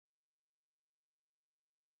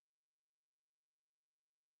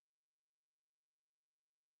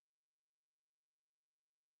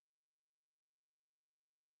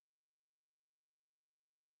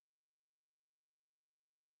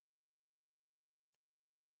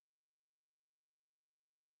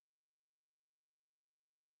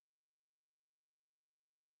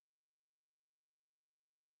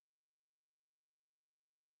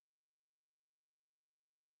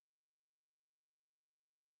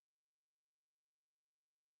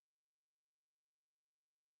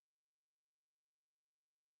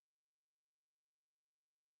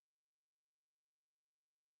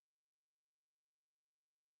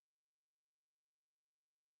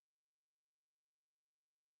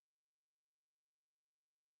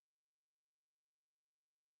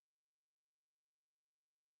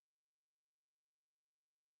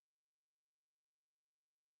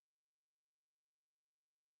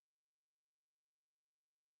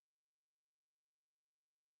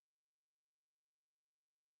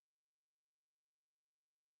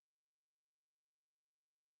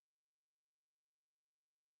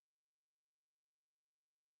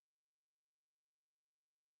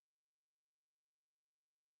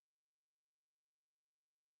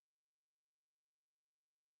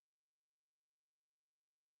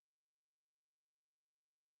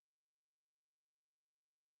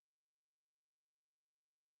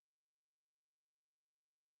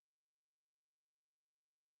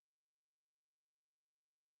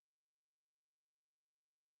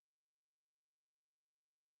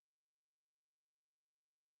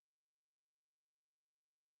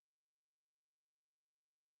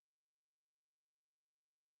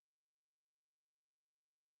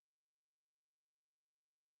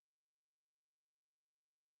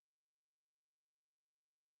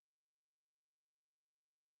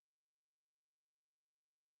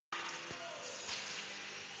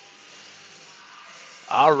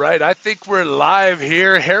All right, I think we're live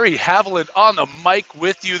here. Harry Haviland on the mic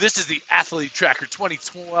with you. This is the Athlete Tracker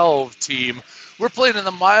 2012 team. We're playing in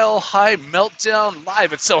the Mile High Meltdown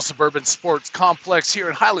live at South Suburban Sports Complex here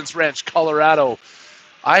in Highlands Ranch, Colorado.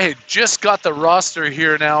 I had just got the roster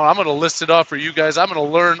here now. I'm going to list it off for you guys. I'm going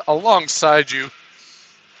to learn alongside you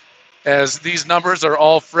as these numbers are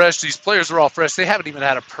all fresh. These players are all fresh. They haven't even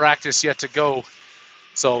had a practice yet to go.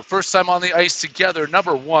 So first time on the ice together,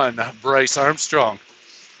 number 1, Bryce Armstrong.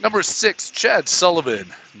 Number 6, Chad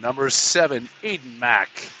Sullivan. Number 7, Aiden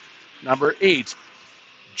Mack. Number 8,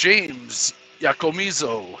 James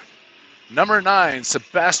Yacomizo. Number 9,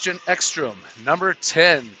 Sebastian Ekstrom. Number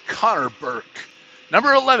 10, Connor Burke.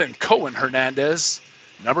 Number 11, Cohen Hernandez.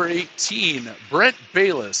 Number 18, Brent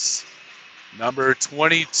Bayless. Number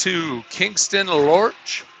 22, Kingston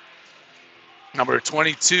Lorch. Number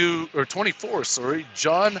 24,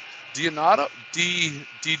 John DiDonato.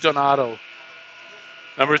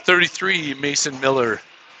 Number 33, Mason Miller.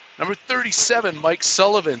 Number 37, Mike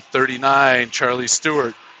Sullivan. 39, Charlie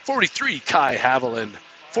Stewart. 43, Kai Haviland.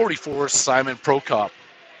 44, Simon Prokop.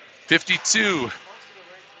 52,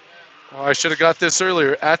 I should have got this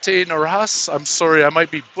earlier, Ate Naras. I'm sorry, I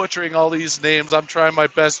might be butchering all these names. I'm trying my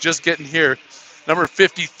best just getting here. Number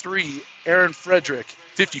 53, Aaron Frederick.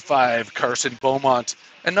 55, Carson Beaumont.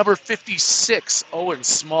 And number 56, Owen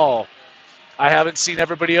Small. I haven't seen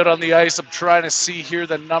everybody out on the ice. I'm trying to see here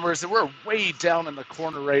the numbers. We're way down in the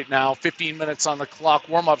corner right now. 15 minutes on the clock.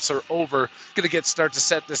 Warm-ups are over. Going to get set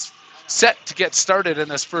to get started in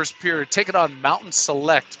this first period. Taking on Mountain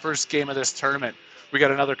Select, first game of this tournament. We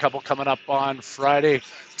got another couple coming up on Friday,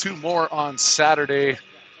 2 more on Saturday,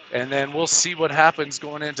 and then we'll see what happens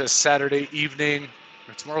going into Saturday evening.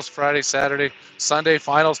 Tomorrow's Friday, Saturday, Sunday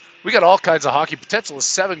finals. We got all kinds of hockey. Potential of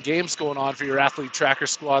 7 games going on for your Athlete Tracker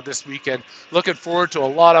squad this weekend. Looking forward to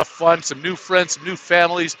a lot of fun, some new friends, some new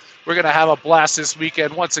families. We're going to have a blast this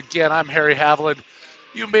weekend. Once again, I'm Harry Haviland.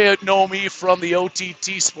 You may know me from the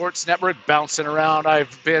OTT Sports Network, bouncing around.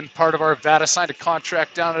 I've been part of Arvada, signed a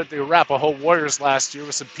contract down at the Arapahoe Warriors last year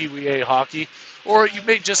with some PWA hockey. Or you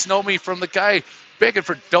may just know me from the guy begging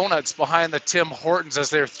for donuts behind the Tim Hortons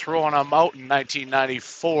as they're throwing them out in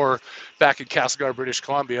 1994 back in Castlegar, British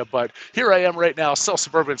Columbia. But here I am right now, South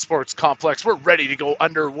Suburban Sports Complex. We're ready to go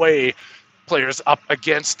underway. Players up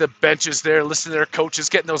against the benches there, listening to their coaches,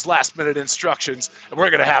 getting those last-minute instructions, and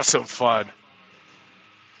we're going to have some fun.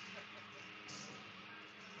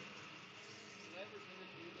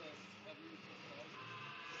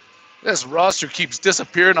 This roster keeps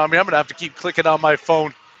disappearing on me. I'm going to have to keep clicking on my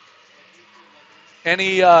phone.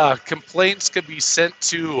 Any complaints could be sent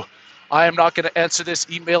to I am not going to answer this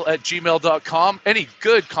email at gmail.com. Any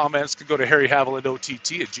good comments can go to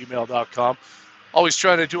harryhavilandott@gmail.com. Always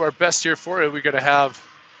trying to do our best here for you. We're going to have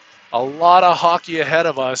a lot of hockey ahead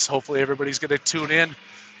of us. Hopefully everybody's going to tune in.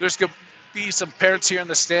 There's going to be some parents here in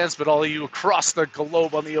the stands, but all of you across the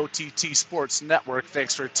globe on the OTT Sports Network,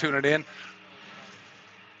 thanks for tuning in.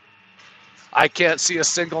 I can't see a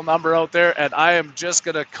single number out there, and I am just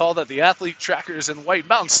going to call that the Athlete Trackers in white,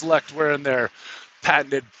 Mountain Select wearing their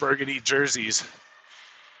patented burgundy jerseys.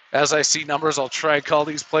 As I see numbers, I'll try and call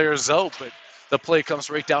these players out, but the play comes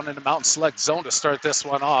right down into Mountain Select zone to start this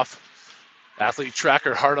one off. Athlete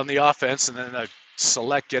Tracker hard on the offense, and then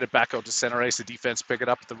Select get it back out to center ice. The defense pick it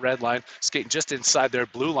up at the red line, skating just inside their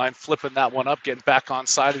blue line, flipping that one up, getting back on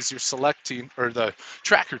side is your Select team, or the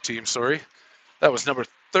Tracker team, sorry. That was number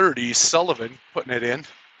 30, Sullivan, putting it in,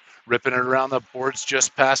 ripping it around the boards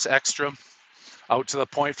just past Ekstrom. Out to the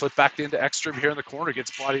point, flip back into Ekstrom here in the corner,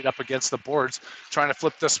 gets bodied up against the boards. Trying to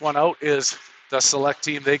flip this one out is the Select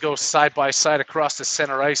team. They go side by side across the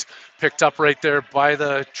center ice, picked up right there by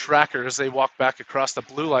the Trackers. They walk back across the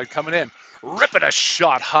blue line, coming in, ripping a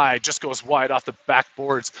shot high, just goes wide off the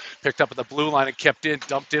backboards, picked up at the blue line and kept in,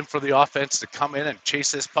 dumped in for the offense to come in and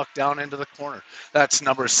chase this puck down into the corner. That's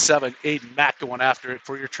number 7, Aiden Mack, going after it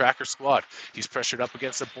for your Tracker squad. He's pressured up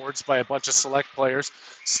against the boards by a bunch of Select players,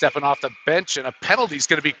 stepping off the bench, and a penalty's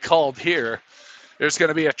going to be called here. There's going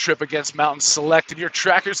to be a trip against Mountain Select, and your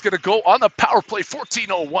Tracker's going to go on the power play.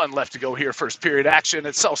 14:01 left to go here. First period action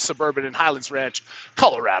at South Suburban in Highlands Ranch,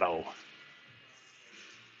 Colorado.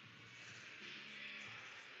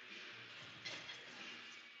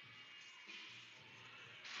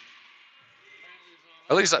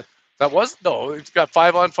 At least that was, no, it's got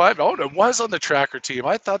 5-on-5. Oh, it was on the Tracker team.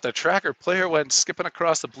 I thought the Tracker player went skipping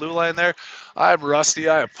across the blue line there. I'm rusty.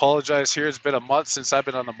 I apologize here. It's been a month since I've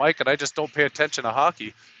been on the mic, and I just don't pay attention to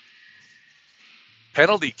hockey.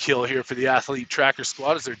 Penalty kill here for the Athlete Tracker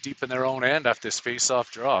squad as they're deep in their own end after this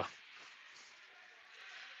face-off draw.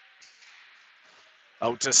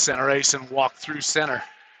 Out to center ice and walk through center.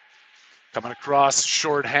 Coming across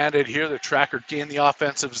short-handed here. The tracker gained the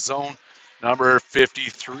offensive zone. Number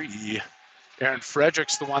 53. Aaron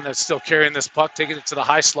Frederick's the one that's still carrying this puck, taking it to the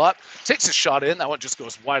high slot. Takes a shot in. That one just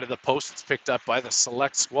goes wide of the post. It's picked up by the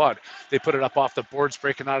Select squad. They put it up off the boards,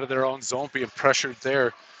 breaking out of their own zone, being pressured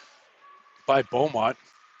there by Beaumont.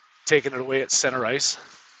 Taking it away at center ice.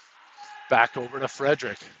 Back over to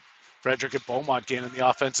Frederick. Frederick and Beaumont gaining the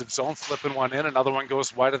offensive zone, flipping one in. Another one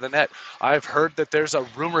goes wide of the net. I've heard that there's a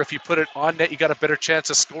rumor if you put it on net, you got a better chance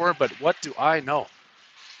of scoring, but what do I know?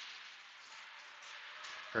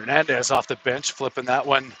 Hernandez off the bench, flipping that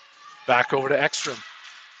one back over to Ekstrom.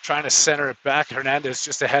 Trying to center it back. Hernandez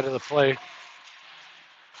just ahead of the play.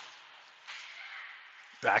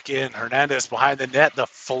 Back in. Hernandez behind the net. The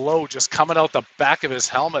flow just coming out the back of his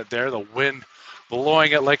helmet there. The wind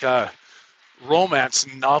blowing it like a romance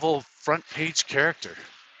novel front page character.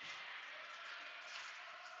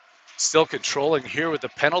 Still controlling here with the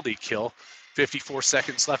penalty kill. 54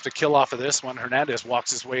 seconds left to kill off of this one. Hernandez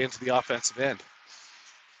walks his way into the offensive end.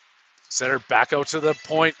 Center back out to the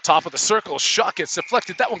point, top of the circle. Shot gets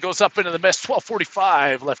deflected. That one goes up into the mess.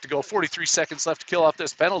 12:45 left to go. 43 seconds left to kill off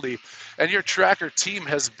this penalty. And your tracker team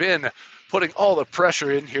has been putting all the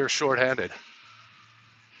pressure in here shorthanded.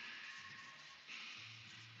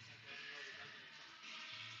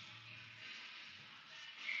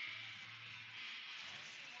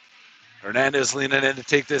 Hernandez leaning in to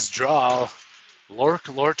take this draw.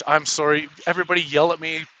 Lort, I'm sorry. Everybody yell at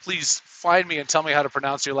me. Please find me and tell me how to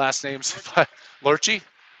pronounce your last names. Lorchi?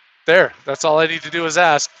 There, that's all I need to do is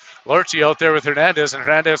ask. Lorchi out there with Hernandez, and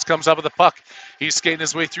Hernandez comes up with the puck. He's skating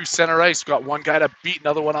his way through center ice. Got one guy to beat,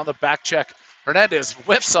 another one on the back check. Hernandez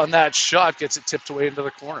whiffs on that shot, gets it tipped away into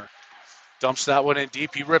the corner. Dumps that one in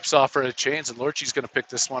deep. He rips off for the chains, and Lorchi's going to pick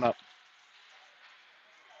this one up.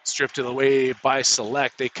 Stripped away by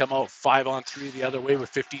Select. They come out 5-on-3 the other way with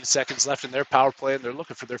 15 seconds left in their power play, and they're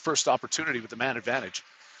looking for their first opportunity with the man advantage.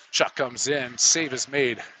 Shot comes in. Save is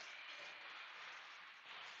made.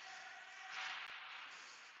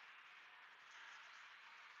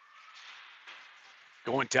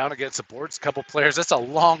 Going down against the boards. A couple players. That's a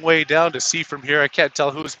long way down to see from here. I can't tell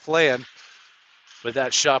who's playing. But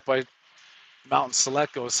that shot by Mountain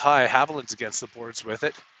Select goes high. Haviland's against the boards with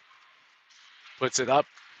it. Puts it up.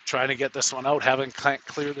 Trying to get this one out, can't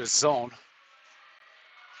clear the zone.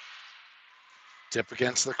 Tip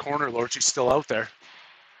against the corner. Lorchi's still out there.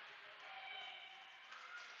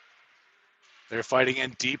 They're fighting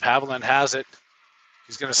in deep. Haviland has it.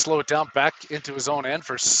 He's going to slow it down back into his own end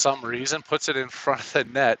for some reason. Puts it in front of the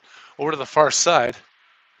net. Over to the far side.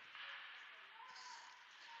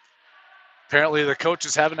 Apparently the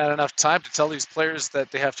coaches haven't had enough time to tell these players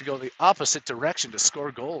that they have to go the opposite direction to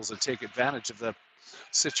score goals and take advantage of the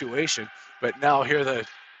situation. But now here the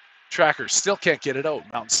trackers still can't get it out.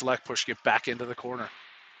 Mountain Select pushing it back into the corner.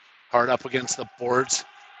 Hard up against the boards,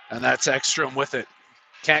 and that's Ekstrom with it.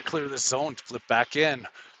 Can't clear the zone to flip back in.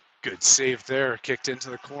 Good save there, kicked into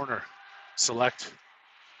the corner. Select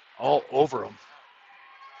all over him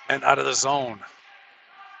and out of the zone.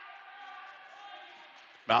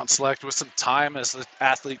 Mountain Select with some time as the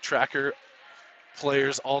athlete tracker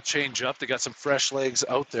players all change up. They got some fresh legs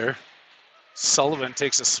out there. Sullivan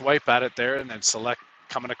takes a swipe at it there, and then Select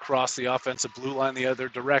coming across the offensive blue line the other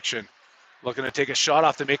direction. Looking to take a shot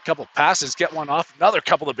off to make a couple passes, get one off. Another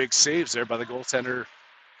couple of big saves there by the goaltender.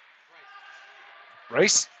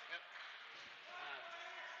 Bryce?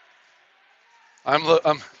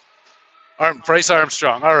 Bryce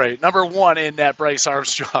Armstrong. All right, number 1 in that, Bryce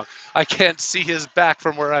Armstrong. I can't see his back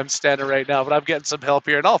from where I'm standing right now, but I'm getting some help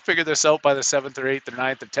here, and I'll figure this out by the 7th or 8th or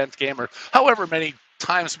 9th or 10th game, or however many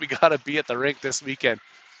times we got to be at the rink this weekend.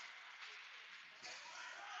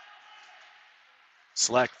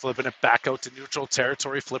 Select flipping it back out to neutral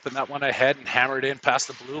territory, flipping that one ahead and hammered in past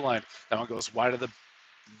the blue line. That one goes wide of the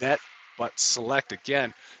net, but Select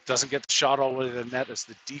again doesn't get the shot all the way to the net as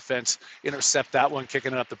the defense intercept that one,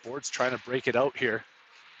 kicking it up the boards, trying to break it out here.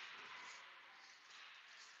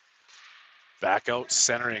 Back out,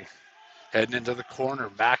 centering, heading into the corner.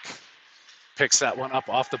 Mack picks that one up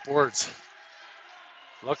off the boards.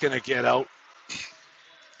 Looking to get out.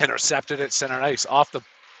 Intercepted at center ice, off the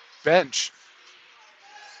bench.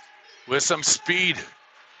 With some speed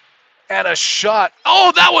and a shot.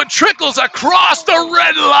 Oh, that one trickles across the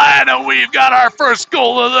red line, and we've got our first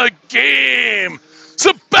goal of the game.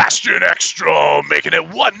 Sebastian Ekstrom making it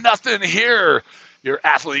 1-0 here. Your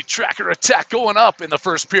athlete tracker attack going up in the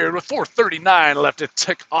first period with 4:39 left to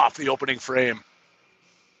tick off the opening frame.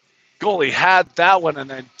 Goalie had that one and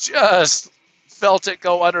then just felt it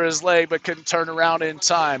go under his leg, but couldn't turn around in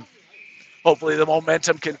time. Hopefully the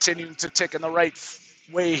momentum continuing to tick in the right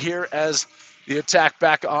way here as the attack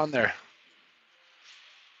back on there.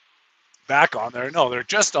 Back on there. No, they're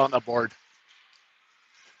just on the board.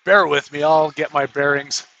 Bear with me. I'll get my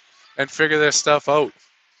bearings and figure this stuff out.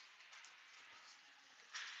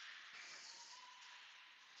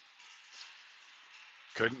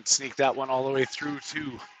 Couldn't sneak that one all the way through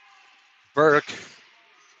to Burke.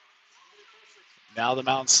 Now the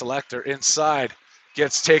Mountain Selector inside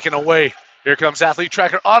gets taken away. Here comes Athlete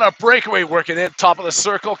Tracker on a breakaway, working in, top of the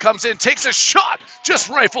circle, comes in, takes a shot, just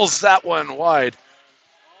rifles that one wide.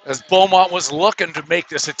 As Beaumont was looking to make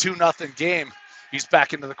this a 2-0 game. He's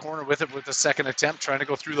back into the corner with it with the second attempt, trying to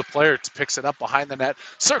go through the player. Picks it up behind the net.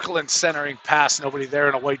 Circle and centering pass. Nobody there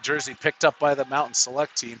in a white jersey. Picked up by the Mountain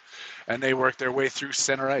Select team. And they work their way through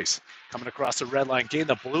center ice. Coming across the red line, gain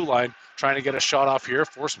the blue line. Trying to get a shot off here.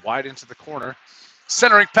 Forced wide into the corner.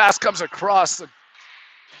 Centering pass comes across.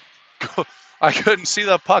 I couldn't see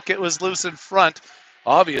the puck. It was loose in front.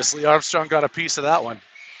 Obviously, Armstrong got a piece of that one.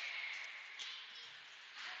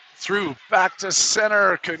 Through, back to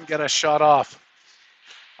center. Couldn't get a shot off.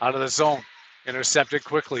 Out of the zone. Intercepted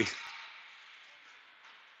quickly.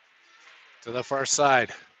 To the far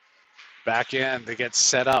side. Back in. They get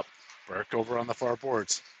set up. Burke over on the far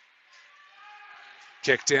boards.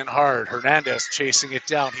 Kicked in hard. Hernandez chasing it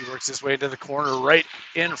down. He works his way into the corner right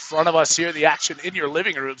in front of us here. The action in your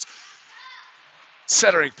living rooms.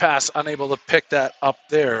 Centering pass. Unable to pick that up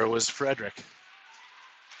there was Frederick.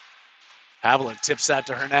 Haviland tips that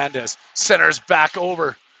to Hernandez. Centers back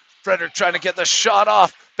over. Frederick trying to get the shot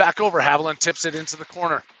off. Back over. Haviland tips it into the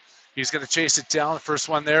corner. He's going to chase it down. The first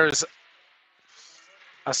one there is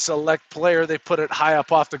a select player. They put it high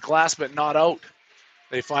up off the glass, but not out.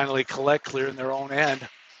 They finally collect clear in their own end,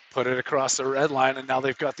 put it across the red line, and now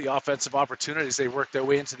they've got the offensive opportunities. They work their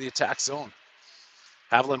way into the attack zone.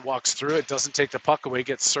 Haviland walks through it, doesn't take the puck away,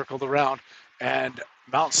 gets circled around, and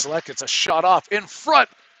Mountain Select gets a shot off in front.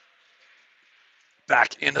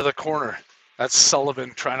 Back into the corner. That's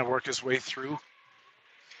Sullivan trying to work his way through.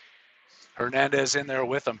 Hernandez in there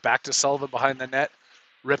with him. Back to Sullivan behind the net.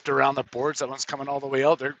 Ripped around the boards. That one's coming all the way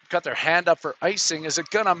out. They've got their hand up for icing. Is it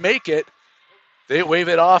going to make it? They wave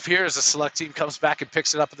it off here as the Select team comes back and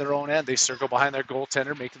picks it up at their own end. They circle behind their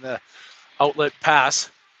goaltender, making the outlet pass.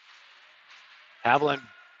 Haviland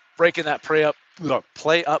breaking that play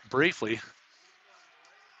up briefly.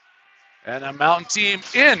 And a Mountain team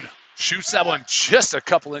in. Shoots that one just a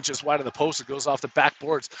couple inches wide of the post. It goes off the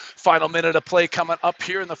backboards. Final minute of play coming up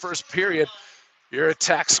here in the first period. Your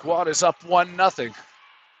attack squad is up 1-0.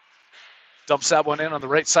 Dumps that one in on the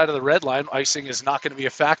right side of the red line. Icing is not going to be a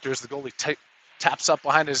factor as the goalie taps up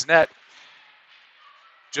behind his net.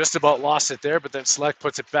 Just about lost it there, but then Select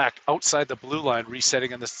puts it back outside the blue line,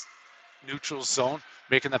 resetting in the neutral zone,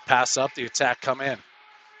 making the pass up. The attack come in.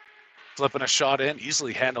 Flipping a shot in,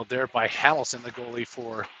 easily handled there by Hamilton, the goalie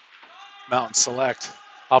for Mountain Select.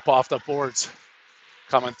 Up off the boards,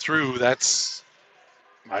 coming through. That's,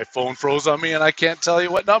 my phone froze on me and I can't tell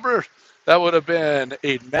you what number. That would have been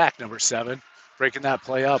Aiden Mack, number 7, breaking that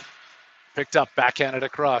play up. Picked up, backhanded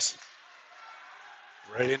across.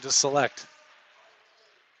 Right into Select.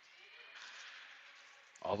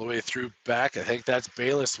 All the way through back. I think that's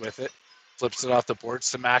Bayless with it. Flips it off the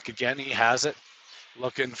boards to Mack again. He has it.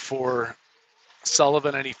 Looking for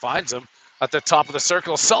Sullivan, and he finds him at the top of the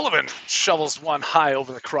circle. Sullivan shovels one high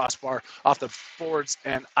over the crossbar, off the boards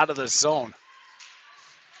and out of the zone.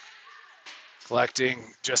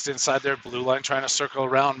 Collecting just inside their blue line, trying to circle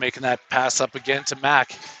around, making that pass up again to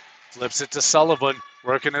Mack. Flips it to Sullivan,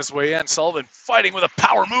 working his way in. Sullivan fighting with a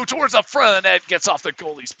power move towards the front of the net, gets off the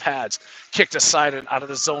goalie's pads. Kicked aside and out of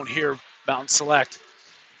the zone here, Mountain Select.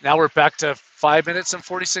 Now we're back to 5 minutes and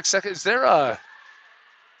 46 seconds.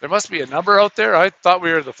 There must be a number out there. I thought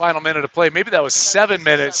we were the final minute of play. Maybe that was 7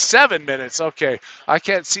 minutes. 7 minutes. Okay. I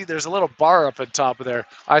can't see. There's a little bar up on top of there.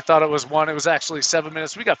 I thought it was 1. It was actually 7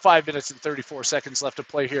 minutes. We got 5 minutes and 34 seconds left to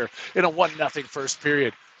play here in a 1-0 first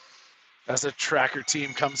period. As the Tracker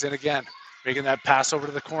team comes in again, making that pass over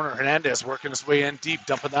to the corner. Hernandez working his way in deep,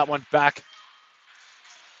 dumping that one back.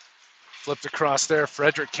 Flipped across there.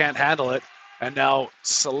 Frederick can't handle it. And now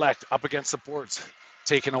Select up against the boards,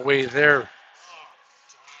 taken away there.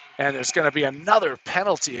 And there's going to be another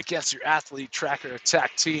penalty against your Athlete Tracker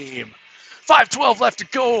attack team. 5:12 left to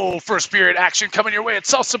go. First period action coming your way at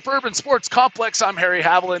South Suburban Sports Complex. I'm Harry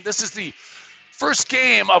Haviland. This is the first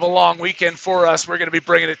game of a long weekend for us. We're going to be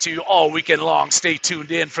bringing it to you all weekend long. Stay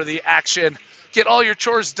tuned in for the action. Get all your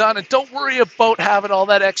chores done, and don't worry about having all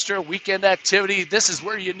that extra weekend activity. This is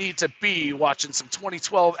where you need to be, watching some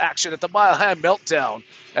 2012 action at the Mile High Meltdown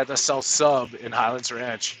at the South Sub in Highlands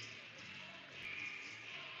Ranch.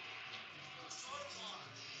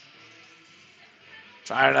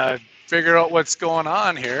 Trying to figure out what's going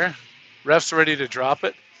on here. Ref's ready to drop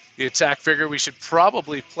it. The attack figure we should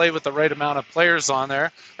probably play with the right amount of players on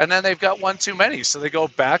there. And then they've got one too many, so they go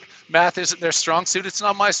back. Math isn't their strong suit. It's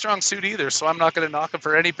not my strong suit either, so I'm not going to knock them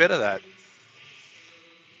for any bit of that.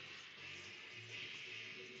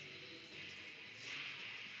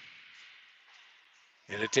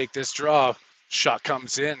 Going to take this draw. Shot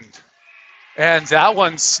comes in. And that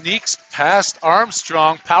one sneaks past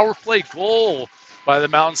Armstrong. Power play goal by the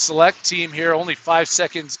Mountain Select team here. Only 5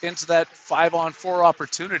 seconds into that 5-on-4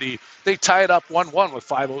 opportunity. They tie it up 1-1 with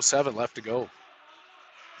 5:07 left to go.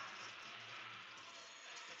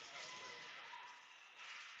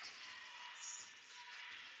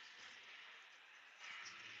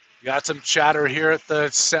 Got some chatter here at the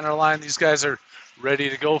center line. These guys are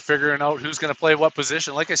ready to go, figuring out who's going to play what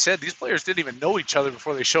position. Like I said, these players didn't even know each other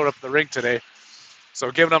before they showed up at the rink today.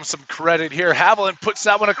 So giving them some credit here. Haviland puts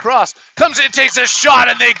that one across. Comes in, takes a shot,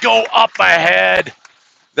 and they go up ahead.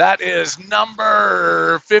 That is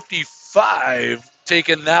number 55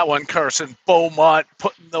 taking that one. Carson Beaumont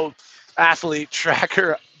putting the athlete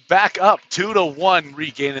tracker back up 2-1,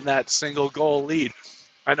 regaining that single goal lead.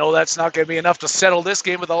 I know that's not going to be enough to settle this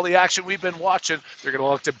game with all the action we've been watching. They're going to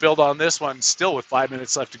look to build on this one still with 5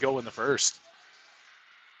 minutes left to go in the first.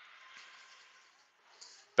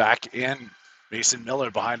 Back in, Mason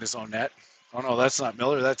Miller behind his own net. Oh, no, that's not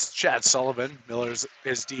Miller. That's Chad Sullivan. Miller's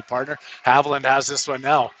his D partner. Haviland has this one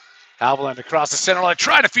now. Haviland across the center line,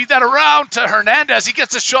 trying to feed that around to Hernandez. He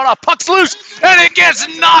gets a shot off. Puck's loose, and it gets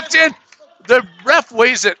knocked in. The ref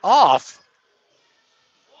weighs it off.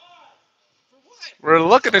 We're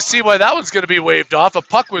looking to see why that one's going to be waved off. A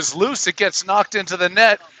puck was loose. It gets knocked into the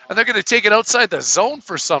net, and they're going to take it outside the zone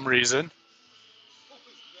for some reason.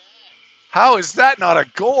 How is that not a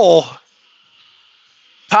goal?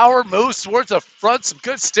 Power moves towards the front. Some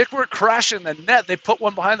good stick work, crashing the net. They put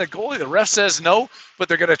one behind the goalie. The ref says no, but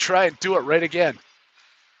they're going to try and do it right again.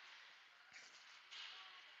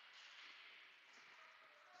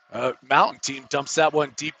 Mountain team dumps that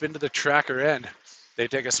one deep into the tracker end. They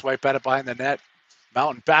take a swipe at it behind the net.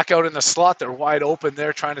 Mountain back out in the slot. They're wide open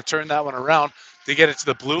there, trying to turn that one around. They get it to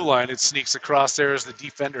the blue line. It sneaks across there as the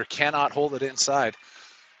defender cannot hold it inside.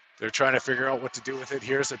 They're trying to figure out what to do with it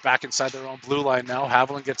here as they're back inside their own blue line now.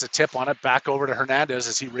 Haviland gets a tip on it. Back over to Hernandez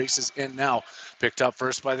as he races in now. Picked up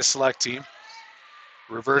first by the Select team.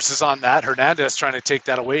 Reverses on that. Hernandez trying to take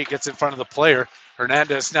that away. He gets in front of the player.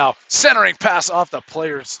 Hernandez now centering pass off the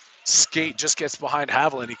player's skate. Just gets behind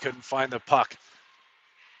Haviland. He couldn't find the puck.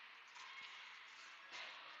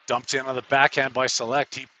 Dumped in on the backhand by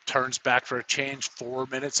Select. He turns back for a change. 4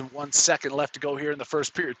 minutes and 1 second left to go here in the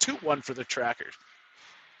first period. 2-1 for the Trackers.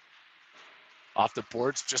 Off the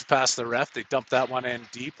boards, just past the ref. They dump that one in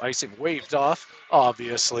deep. Icing waved off,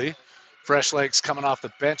 obviously. Fresh legs coming off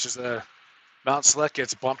the bench as the Mount Select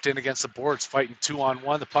gets bumped in against the boards, fighting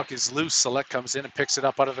 2-on-1. The puck is loose. Select comes in and picks it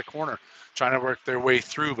up out of the corner, trying to work their way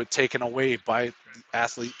through, but taken away by the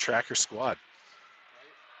athlete tracker squad.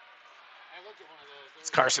 It's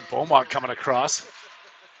Carson Beaumont coming across.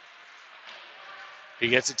 He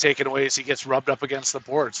gets it taken away as he gets rubbed up against the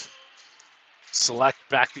boards. Select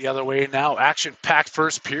back the other way now. Action-packed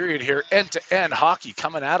first period here. End-to-end hockey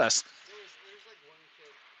coming at us.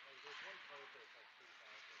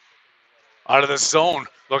 Out of the zone.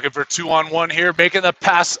 Looking for 2-on-1 here. Making the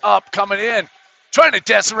pass up. Coming in. Trying to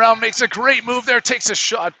dance around. Makes a great move there. Takes a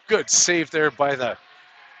shot. Good save there by the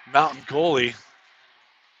Mountain goalie.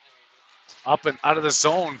 Up and out of the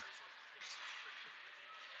zone.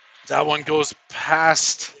 That one goes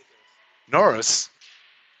past Norris.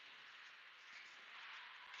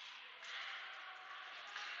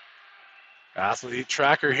 Athlete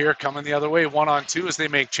tracker here coming the other way, 1-on-2 as they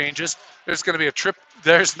make changes. There's going to be a trip.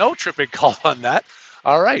 There's no tripping call on that.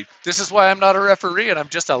 All right. This is why I'm not a referee and I'm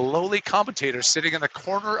just a lowly commentator sitting in the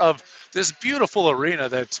corner of this beautiful arena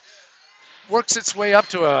that works its way up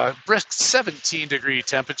to a brisk 17-degree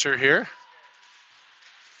temperature here.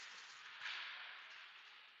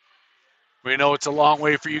 We know it's a long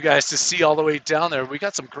way for you guys to see all the way down there. We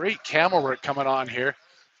got some great camera work coming on here.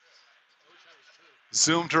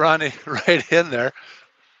 Zoomed right in there.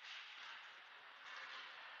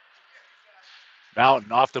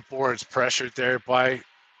 Mountain off the boards, pressured there by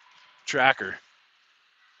Tracker.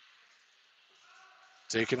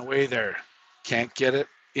 Taken away there. Can't get it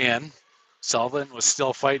in. Sullivan was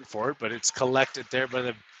still fighting for it, but it's collected there by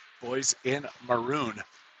the boys in maroon.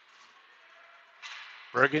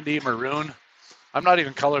 Burgundy, maroon. I'm not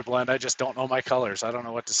even colorblind. I just don't know my colors. I don't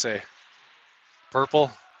know what to say. Purple.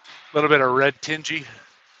 A little bit of red tingy,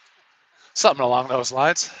 something along those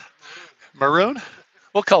lines. Maroon?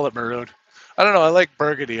 We'll call it maroon. I don't know. I like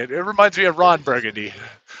Burgundy. It reminds me of Ron Burgundy.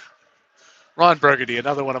 Ron Burgundy,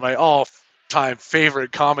 another one of my all-time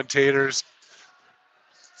favorite commentators.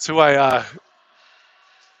 It's who I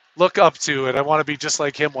look up to, and I want to be just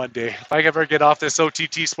like him one day. If I ever get off this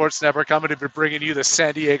OTT Sports Network, I'm going to be bringing you the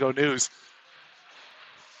San Diego news.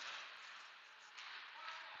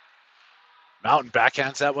 Mountain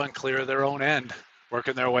backhands that one clear of their own end.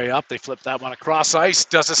 Working their way up. They flip that one across ice.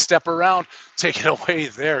 Does a step around. Take it away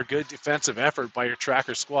there. Good defensive effort by your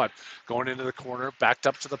tracker squad. Going into the corner. Backed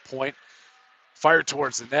up to the point. Fired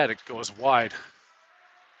towards the net. It goes wide.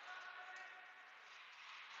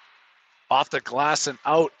 Off the glass and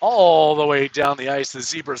out all the way down the ice. The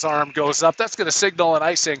Zebra's arm goes up. That's going to signal an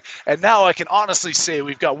icing. And now I can honestly say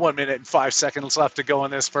we've got 1 minute and 5 seconds left to go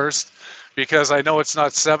in this first, because I know it's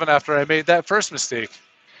not 7 after I made that first mistake.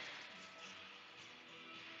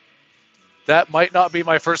 That might not be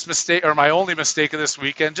my first mistake or my only mistake of this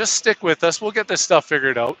weekend. Just stick with us. We'll get this stuff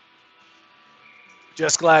figured out.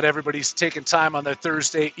 Just glad everybody's taking time on their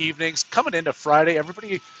Thursday evenings. Coming into Friday,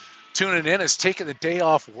 everybody tuning in is taking the day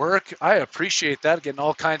off work. I appreciate that. Getting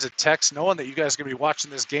all kinds of texts, knowing that you guys are going to be watching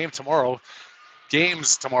this game tomorrow.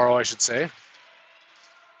 Games tomorrow, I should say.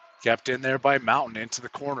 Kept in there by Mountain into the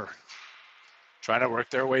corner. Trying to work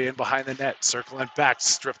their way in behind the net. Circling back,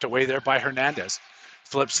 stripped away there by Hernandez.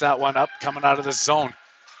 Flips that one up, coming out of the zone.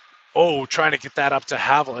 Oh, trying to get that up to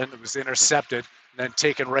Haviland. It was intercepted and then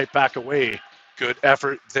taken right back away. Good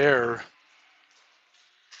effort there.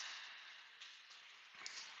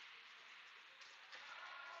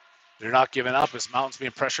 They're not giving up as Mountain's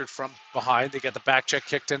being pressured from behind. They get the back check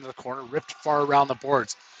kicked into the corner, ripped far around the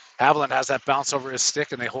boards. Haviland has that bounce over his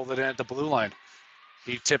stick, and they hold it in at the blue line.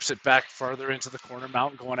 He tips it back farther into the corner.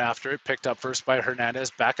 Mountain going after it. Picked up first by Hernandez.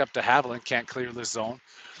 Back up to Haviland. Can't clear the zone.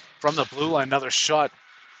 From the blue line, another shot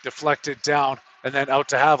deflected down and then out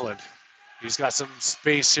to Haviland. He's got some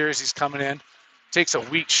space here as he's coming in. Takes a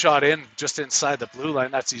weak shot in just inside the blue line.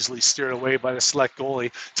 That's easily steered away by the Select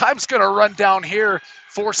goalie. Time's going to run down here.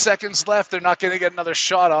 4 seconds left. They're not going to get another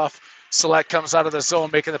shot off. Select comes out of the zone,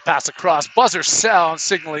 making the pass across. Buzzer sound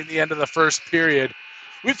signaling the end of the first period.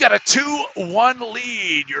 We've got a 2-1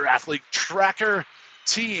 lead. Your Athlete Tracker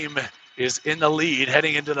team is in the lead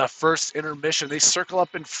heading into the first intermission. They circle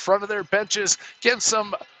up in front of their benches, getting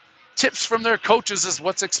some tips from their coaches is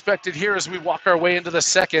what's expected here as we walk our way into the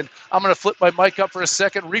second. I'm going to flip my mic up for a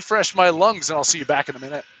second, refresh my lungs, and I'll see you back in a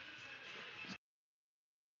minute.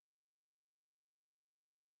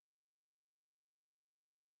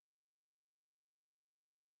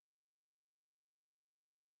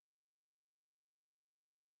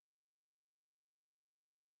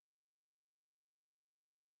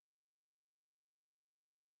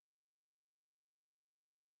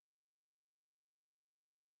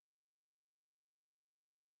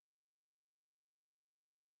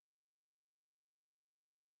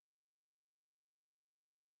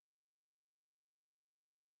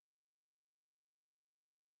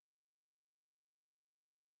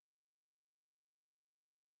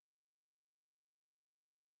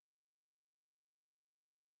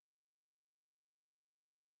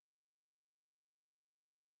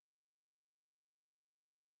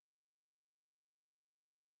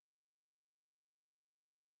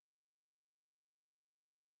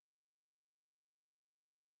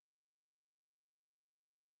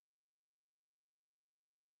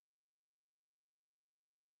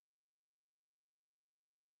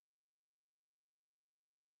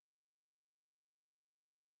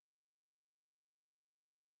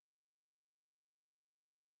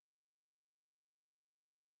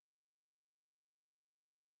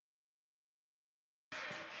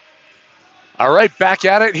 All right, back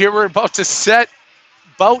at it. Here we're about set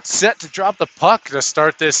to drop the puck to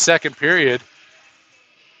start this second period.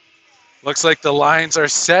 Looks like the lines are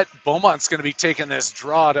set. Beaumont's going to be taking this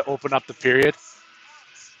draw to open up the period.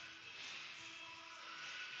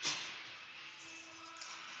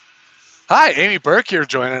 Hi, Amy Burke here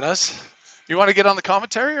joining us. You want to get on the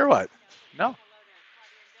commentary or what? No.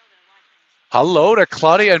 Hello to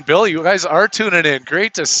Claudia and Bill. You guys are tuning in.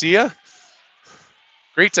 Great to see you.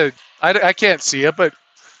 Great to, I can't see you, but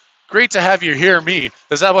great to have you hear me.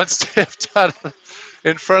 As that one's tipped out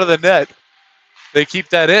in front of the net. They keep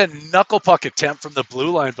that in. Knuckle puck attempt from the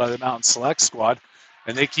blue line by the Mountain Select squad.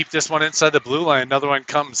 And they keep this one inside the blue line. Another one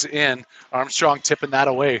comes in. Armstrong tipping that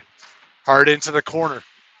away. Hard into the corner.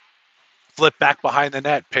 Flip back behind the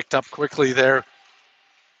net. Picked up quickly there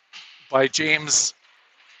by James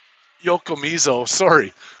Yokomizo.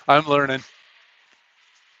 Sorry, I'm learning.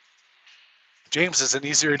 James is an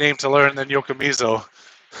easier name to learn than Yokomizo.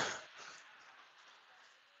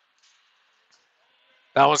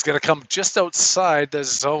 That one's going to come just outside the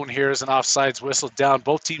zone here as an offsides whistle down.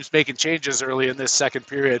 Both teams making changes early in this second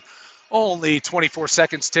period. Only 24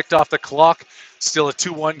 seconds ticked off the clock. Still a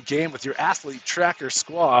 2-1 game with your athlete tracker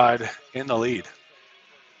squad in the lead.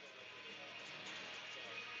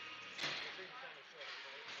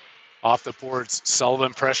 Off the boards,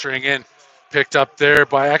 Sullivan pressuring in. Picked up there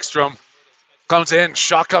by Ekstrom. Comes in,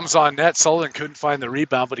 shot comes on net. Sullivan couldn't find the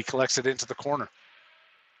rebound, but he collects it into the corner.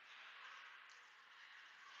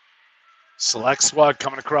 Select squad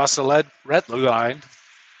coming across the red line.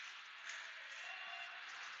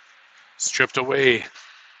 Stripped away.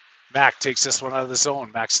 Mac takes this one out of the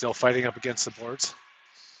zone. Mac still fighting up against the boards.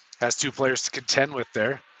 Has two players to contend with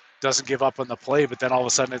there. Doesn't give up on the play, but then all of a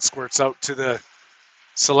sudden it squirts out to the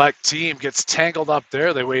Select team. Gets tangled up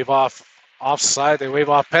there. They wave off offside. They wave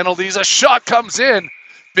off penalties. A shot comes in.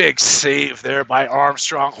 Big save there by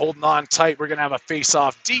Armstrong, holding on tight. We're going to have a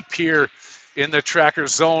face-off deep here in the tracker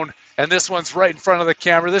zone. And this one's right in front of the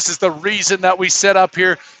camera. This is the reason that we set up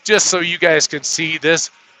here, just so you guys can see this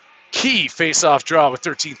key face-off draw with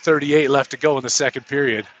 13:38 left to go in the second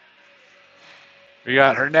period. We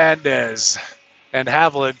got Hernandez and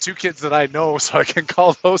Haviland, two kids that I know, so I can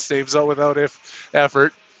call those names out without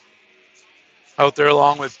effort. Out there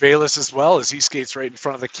along with Bayless as well as he skates right in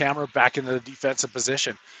front of the camera back into the defensive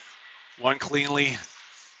position. One cleanly.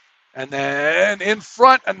 And then in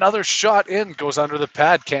front, another shot in, goes under the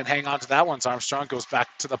pad. Can't hang on to that one. Armstrong goes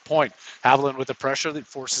back to the point. Haviland with the pressure that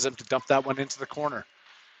forces him to dump that one into the corner.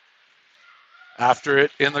 After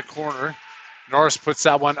it in the corner, Norris puts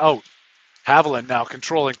that one out. Haviland now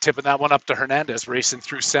controlling, tipping that one up to Hernandez, racing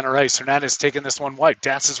through center ice. Hernandez taking this one wide,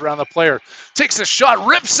 dances around the player, takes a shot,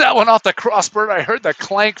 rips that one off the crossbar. I heard the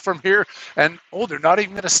clank from here, and they're not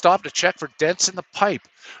even going to stop to check for dents in the pipe.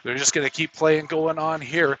 They're just going to keep playing going on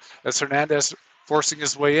here as Hernandez forcing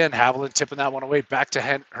his way in. Haviland tipping that one away back to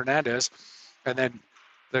Hernandez, and then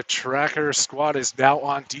the tracker squad is now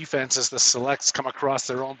on defense as the Selects come across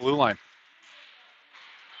their own blue line.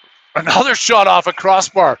 Another shot off a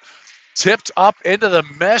crossbar. Tipped up into the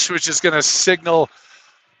mesh, which is going to signal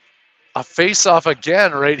a face-off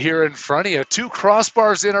again right here in front of you. Two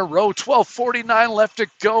crossbars in a row, 12:49 left to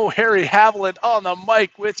go. Harry Haviland on the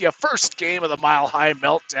mic with you. First game of the Mile High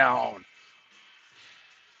Meltdown.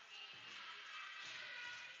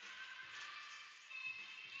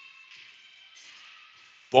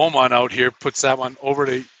 Beaumont out here puts that one over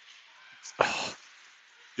to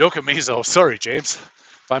Yokamizo. Sorry, James,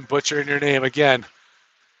 if I'm butchering your name again.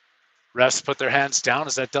 Refs put their hands down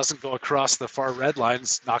as that doesn't go across the far red line.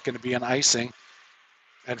 It's not going to be an icing.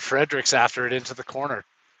 And Fredericks after it into the corner,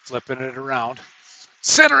 flipping it around.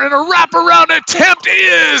 Center and a wraparound attempt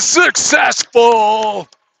is successful.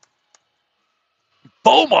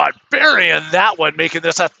 Beaumont burying that one, making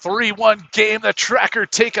this a 3-1 game. The Tracker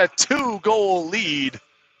take a 2-goal lead.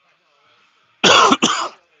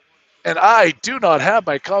 And I do not have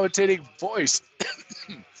my commentating voice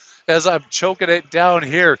as I'm choking it down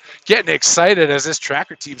here, getting excited as this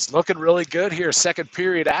Tracker team's looking really good here. Second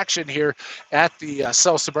period action here at the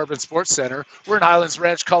South Suburban Sports Center. We're in Highlands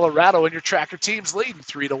Ranch, Colorado, and your Tracker team's leading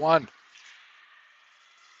 3-1.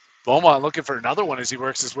 Beaumont looking for another one as he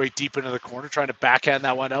works his way deep into the corner, trying to backhand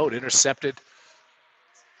that one out, intercepted.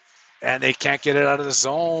 And they can't get it out of the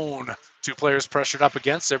zone. Two players pressured up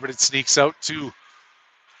against there, but it sneaks out to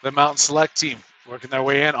the Mountain Select team, working their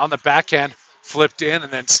way in on the backhand. Flipped in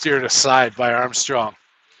and then steered aside by Armstrong.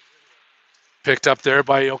 Picked up there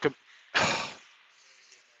by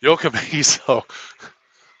Yokamizo.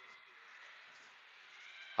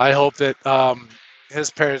 I hope that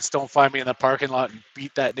his parents don't find me in the parking lot and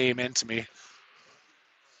beat that name into me.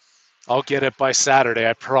 I'll get it by Saturday,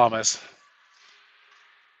 I promise.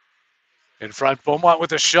 In front, Beaumont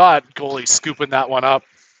with a shot. Goalie scooping that one up.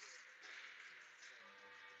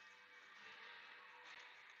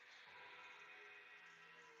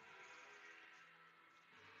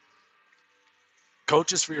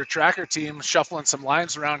 Coaches for your Tracker team shuffling some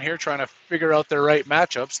lines around here, trying to figure out their right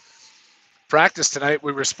matchups. Practice tonight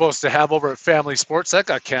we were supposed to have over at Family Sports. That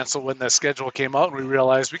got canceled when the schedule came out, and we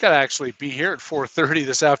realized we got to actually be here at 4:30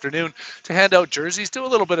 this afternoon to hand out jerseys, do a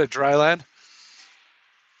little bit of dry land,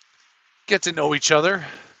 get to know each other.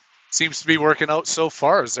 Seems to be working out so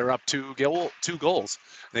far as they're up 2 goals.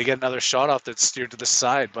 They get another shot off that's steered to the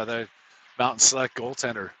side by the Mountain Select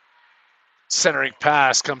goaltender. Centering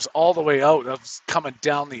pass comes all the way out, coming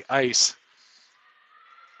down the ice.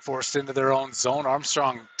 Forced into their own zone.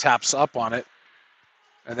 Armstrong taps up on it.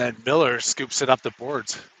 And then Miller scoops it up the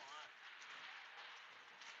boards.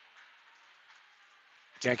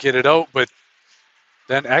 Can't get it out, but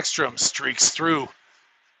then Ekstrom streaks through.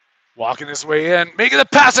 Walking his way in, making the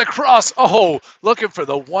pass across. Oh, looking for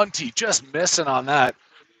the 1T, just missing on that.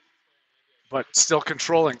 But still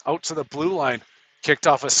controlling out to the blue line. Kicked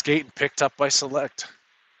off a skate and picked up by Select.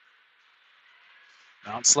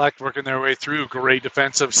 Mount Select working their way through. Great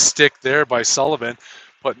defensive stick there by Sullivan.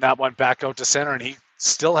 Putting that one back out to center, and he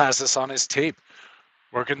still has this on his tape.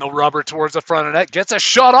 Working the rubber towards the front of net. Gets a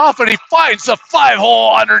shot off, and he finds the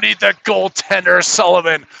 5-hole underneath the goaltender.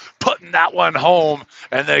 Sullivan putting that one home,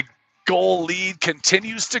 and the goal lead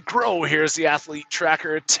continues to grow. Here's the Athlete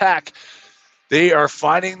Tracker attack. They are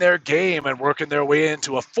finding their game and working their way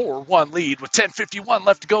into a 4-1 lead with 10:51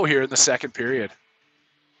 left to go here in the second period.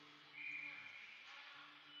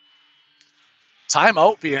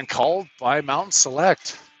 Timeout being called by Mountain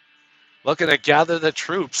Select. Looking to gather the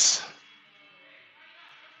troops.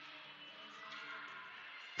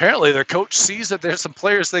 Apparently, their coach sees that there's some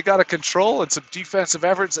players they got to control and some defensive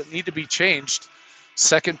efforts that need to be changed.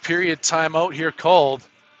 Second period timeout here called.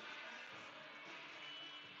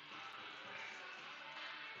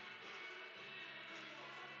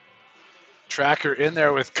 Tracker in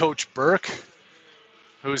there with Coach Burke,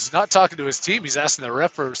 who's not talking to his team. He's asking the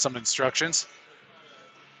ref for some instructions.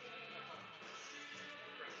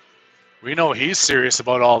 We know he's serious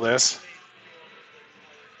about all this.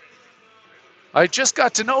 I just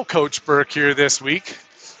got to know Coach Burke here this week.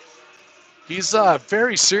 He's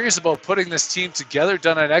very serious about putting this team together,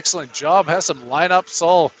 done an excellent job, has some lineups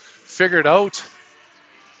all figured out,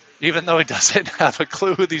 even though he doesn't have a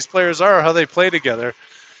clue who these players are or how they play together.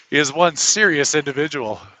 He is one serious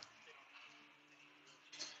individual.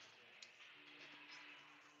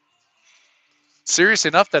 Serious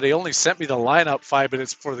enough that he only sent me the lineup 5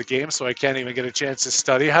 minutes before the game, so I can't even get a chance to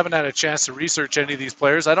study. I haven't had a chance to research any of these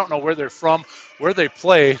players. I don't know where they're from, where they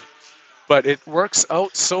play, but it works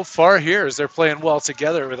out so far here as they're playing well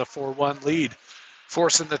together with a 4-1 lead,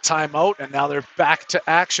 forcing the timeout, and now they're back to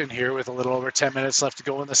action here with a little over 10 minutes left to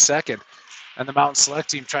go in the second. And the Mountain Select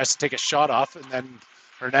team tries to take a shot off, and then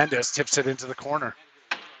Hernandez tips it into the corner.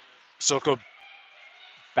 Soko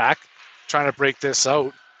back, trying to break this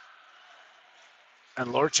out.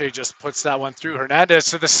 And Lorche just puts that one through. Hernandez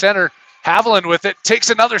to the center. Haviland with it, takes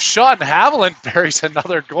another shot, and Haviland buries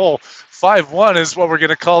another goal. 5-1 is what we're going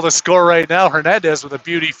to call the score right now. Hernandez with a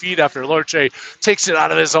beauty feed after Lorche takes it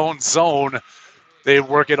out of his own zone. They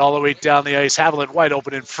work it all the way down the ice. Haviland wide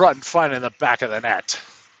open in front and finding the back of the net.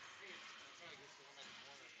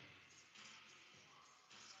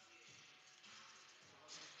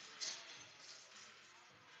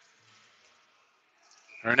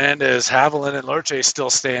 Hernandez, Haviland, and Lorche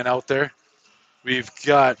still staying out there. We've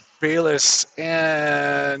got Bayless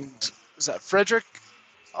and, is that Frederick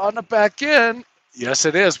on the back end? Yes,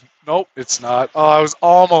 it is. Nope, it's not. Oh, I was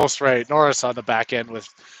almost right. Norris on the back end with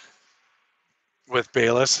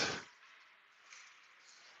Bayless.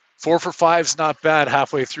 4 for 5 is not bad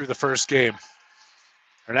halfway through the first game.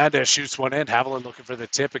 Hernandez shoots one in. Haviland looking for the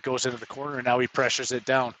tip. It goes into the corner, and now he pressures it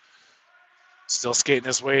down. Still skating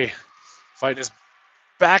his way, fighting his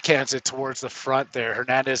backhands it towards the front there.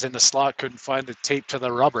 Hernandez in the slot couldn't find the tape to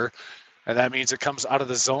the rubber, and that means it comes out of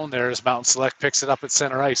the zone there as Mountain Select picks it up at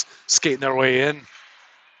center ice, skating their way in.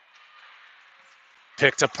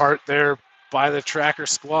 Picked apart there by the Tracker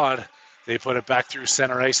squad. They put it back through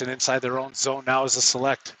center ice and inside their own zone now is a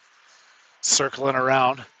Select. Circling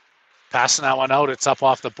around, passing that one out. It's up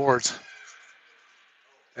off the boards.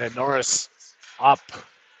 And Norris up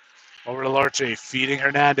over to Lorche, feeding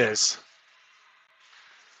Hernandez.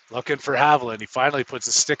 Looking for Haviland. He finally puts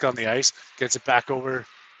a stick on the ice, gets it back over.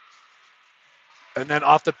 And then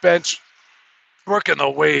off the bench, working the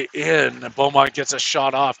way in. And Beaumont gets a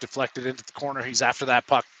shot off, deflected into the corner. He's after that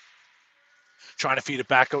puck, trying to feed it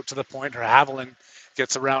back out to the point. Haviland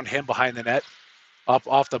gets around him behind the net, up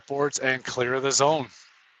off the boards and clear of the zone.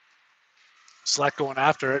 Select going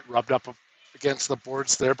after it, rubbed up against the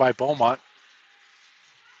boards there by Beaumont.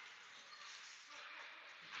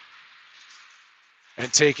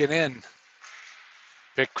 And taken in.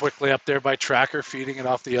 Picked quickly up there by Tracker, feeding it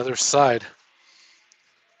off the other side.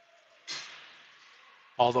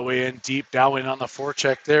 All the way in deep, now in on the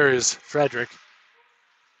forecheck there is Frederick.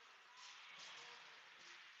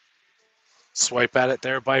 Swipe at it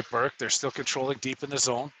there by Burke. They're still controlling deep in the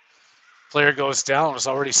zone. Player goes down, is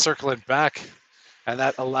already circling back, and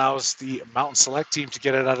that allows the Mountain Select team to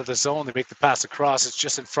get it out of the zone. They make the pass across. It's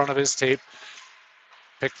just in front of his tape.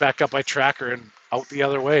 Picked back up by Tracker and out the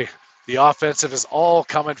other way. The offensive is all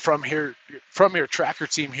coming from here, from your Tracker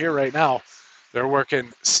team here right now. They're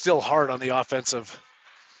working still hard on the offensive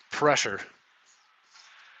pressure.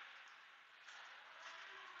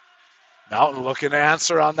 Mountain looking to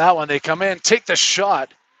answer on that one. They come in, take the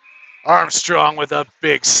shot, Armstrong with a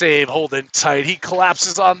big save, holding tight. He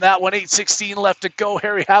collapses on that one. 8:16 left to go.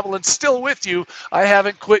 Harry Haviland still with you. I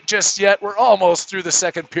haven't quit just yet. We're almost through the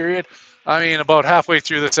second period. I mean, about halfway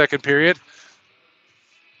through the second period.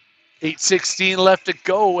 8:16 left to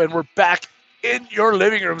go, and we're back in your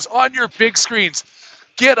living rooms, on your big screens.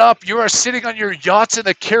 Get up. You are sitting on your yachts in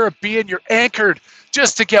the Caribbean. You're anchored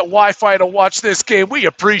just to get Wi-Fi to watch this game. We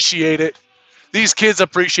appreciate it. These kids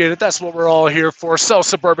appreciate it. That's what we're all here for. South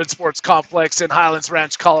Suburban Sports Complex in Highlands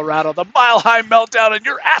Ranch, Colorado. The Mile High Meltdown and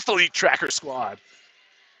your athlete tracker squad.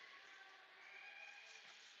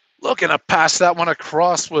 Looking to pass that one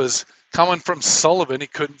across was coming from Sullivan. He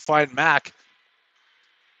couldn't find Mack.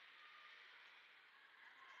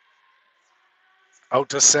 Out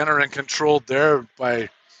to center and controlled there by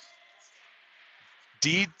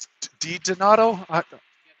D Donato?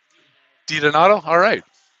 D Donato? All right.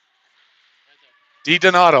 D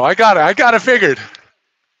Donato. I got it figured.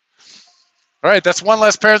 All right, that's one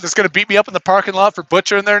less parent that's going to beat me up in the parking lot for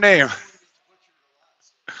butchering their name.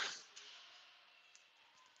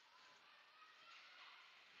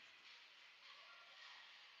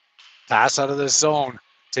 Pass out of the zone,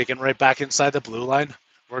 taken right back inside the blue line,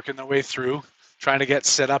 working their way through, trying to get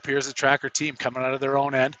set up. Here's the tracker team coming out of their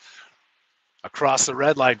own end. Across the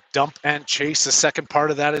red line, dump and chase. The second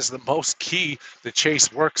part of that is the most key. The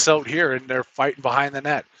chase works out here, and they're fighting behind the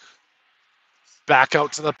net. Back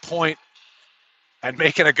out to the point, and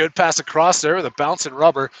making a good pass across there with a bouncing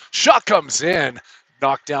rubber. Shot comes in,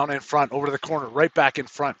 knocked down in front, over to the corner, right back in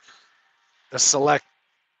front. The Select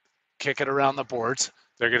kick it around the boards.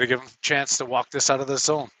 They're going to give them a chance to walk this out of the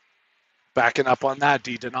zone. Backing up on that,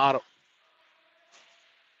 D Donato.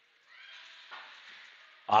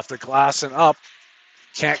 Off the glass and up.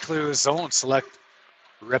 Can't clear the zone. Select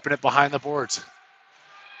ripping it behind the boards.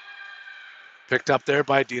 Picked up there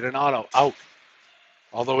by D Donato. Out.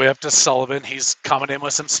 All the way up to Sullivan. He's coming in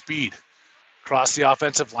with some speed. Across the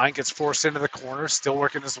offensive line, gets forced into the corner, still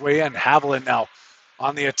working his way in. Haviland now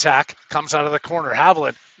on the attack, comes out of the corner.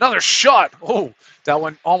 Haviland, another shot. Oh, that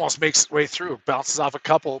one almost makes its way through. Bounces off a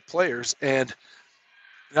couple of players, and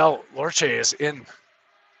now Lorche is in.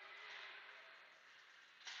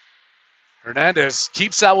 Hernandez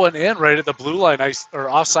keeps that one in right at the blue line.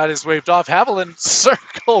 Offside is waved off. Haviland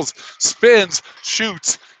circles, spins,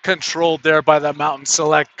 shoots. Controlled there by the Mountain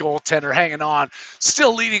Select goaltender, hanging on.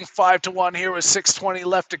 Still leading 5-1 here with 6:20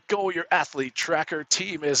 left to go. Your athlete tracker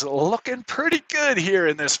team is looking pretty good here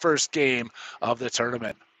in this first game of the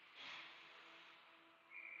tournament.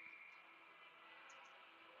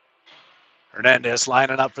 Hernandez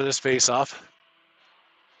lining up for this faceoff.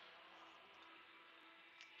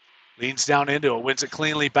 Leans down into it, wins it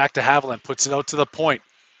cleanly, back to Haviland, puts it out to the point.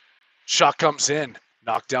 Shot comes in,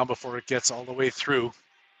 knocked down before it gets all the way through.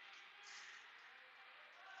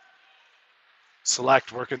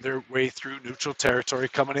 Select working their way through neutral territory,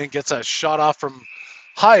 coming in, gets a shot off from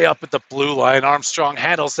high up at the blue line. Armstrong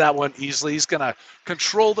handles that one easily. He's going to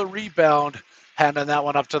control the rebound, handing that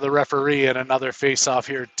one up to the referee, and another face-off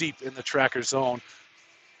here deep in the tracker zone.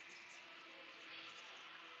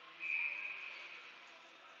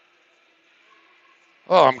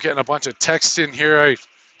 Oh, I'm getting a bunch of text in here. I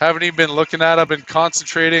haven't even been looking at it. I've been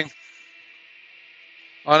concentrating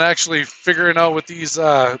on actually figuring out what these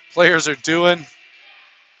players are doing.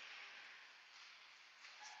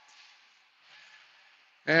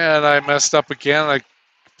 And I messed up again. I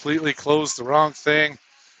completely closed the wrong thing.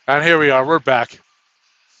 And here we are. We're back.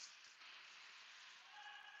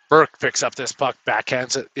 Burke picks up this puck,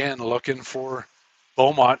 backhands it in, looking for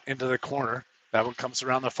Beaumont into the corner. That one comes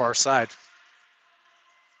around the far side.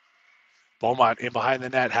 Beaumont in behind the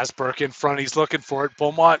net, has Burke in front. He's looking for it.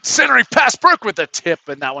 Beaumont centering past Burke with the tip,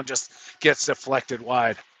 and that one just gets deflected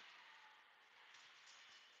wide.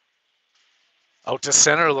 Out to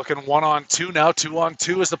center, looking 1-on-2 now.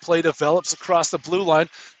 2-on-2 as the play develops across the blue line.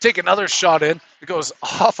 Take another shot in. It goes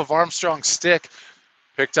off of Armstrong's stick.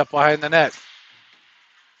 Picked up behind the net.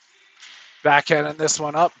 Backhanding this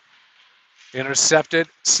one up. Intercepted.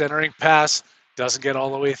 Centering pass. Doesn't get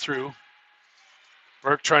all the way through.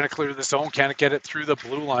 Burke trying to clear the zone. Can't get it through the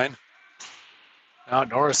blue line. Now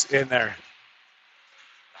Norris in there.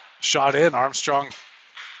 Shot in. Armstrong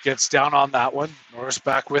gets down on that one. Norris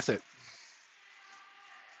back with it.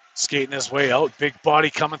 Skating his way out. Big body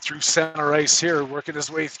coming through center ice here. Working his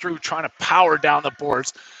way through. Trying to power down the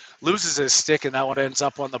boards. Loses his stick, and that one ends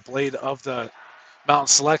up on the blade of the Mountain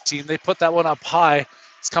Select team. They put that one up high.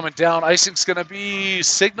 It's coming down. Icing's going to be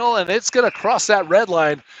signal, and it's going to cross that red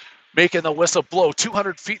line, making the whistle blow.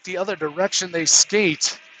 200 feet the other direction they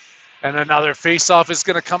skate. And another faceoff is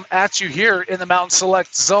going to come at you here in the Mountain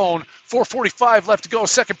Select zone. 4:45 left to go.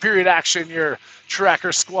 Second period action. Your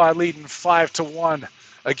tracker squad leading 5-1.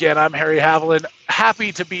 Again, I'm Harry Haviland.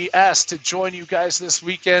 Happy to be asked to join you guys this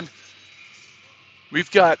weekend. We've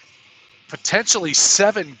got potentially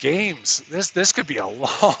 7 games. This could be a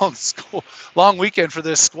long weekend for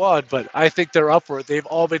this squad, but I think they're up for it. They've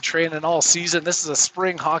all been training all season. This is a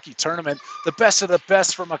spring hockey tournament. The best of the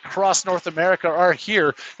best from across North America are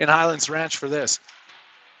here in Highlands Ranch for this.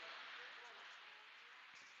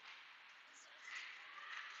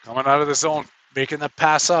 Coming out of the zone, making the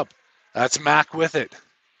pass up. That's Mack with it.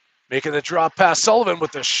 Making the drop pass. Sullivan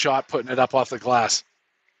with the shot, putting it up off the glass.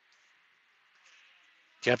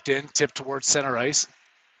 Kept in, tipped towards center ice.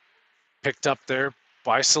 Picked up there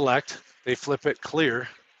by Select. They flip it clear.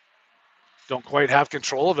 Don't quite have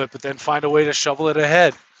control of it, but then find a way to shovel it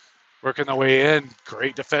ahead. Working their way in.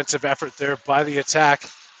 Great defensive effort there by the attack.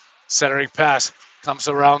 Centering pass comes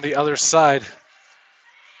around the other side.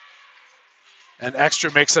 And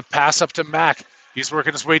Extra makes a pass up to Mack. He's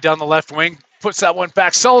working his way down the left wing. Puts that one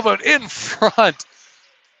back. Sullivan in front.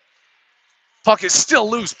 Puck is still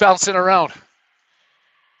loose, bouncing around.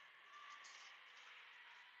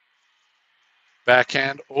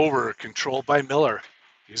 Backhand over, controlled by Miller.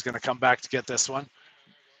 He's going to come back to get this one.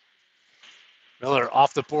 Miller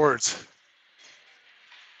off the boards.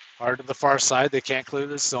 Hard to the far side. They can't clear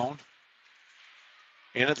this zone.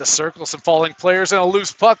 In at the circle, some falling players and a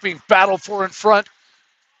loose puck being battled for in front.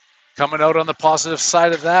 Coming out on the positive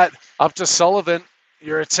side of that, up to Sullivan.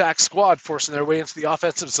 Your attack squad forcing their way into the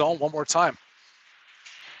offensive zone one more time.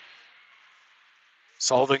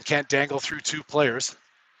 Sullivan can't dangle through 2 players.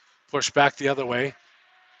 Push back the other way.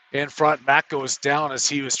 In front, Mack goes down as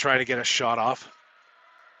he was trying to get a shot off.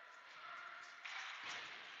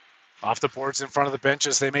 Off the boards in front of the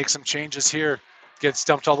benches, they make some changes here. Gets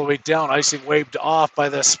dumped all the way down. Icing waved off by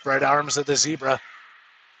the spread arms of the Zebra.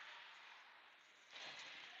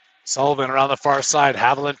 Sullivan around the far side.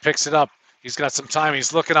 Haviland picks it up. He's got some time.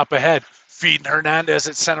 He's looking up ahead. Feeding Hernandez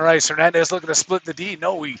at center ice. Hernandez looking to split the D.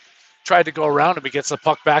 No, he tried to go around him. He gets the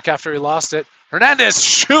puck back after he lost it. Hernandez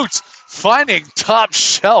shoots, finding top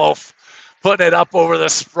shelf, putting it up over the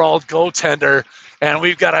sprawled goaltender. And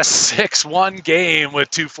we've got a 6-1 game with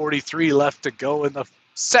 2:43 left to go in the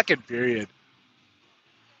second period.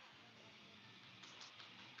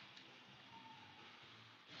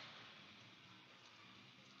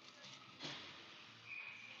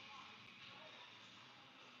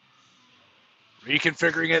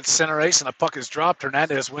 Reconfiguring it center ice, and the puck is dropped.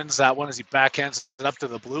 Hernandez wins that one as he backhands it up to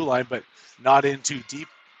the blue line, but not in too deep.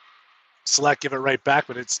 Select give it right back,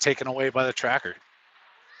 but it's taken away by the tracker.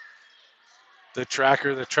 The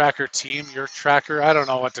tracker team, your tracker, I don't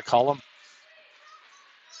know what to call them.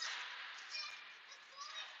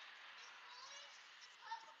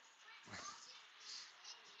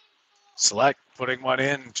 Select putting one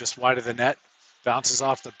in just wide of the net. Bounces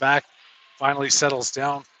off the back, finally settles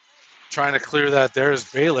down. Trying to clear that there is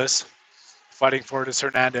Bayless. Fighting for it is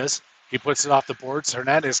Hernandez. He puts it off the boards.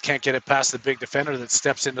 Hernandez can't get it past the big defender that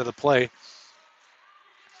steps into the play.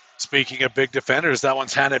 Speaking of big defenders, that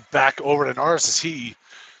one's handed back over to Norris as he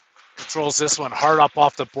controls this one hard up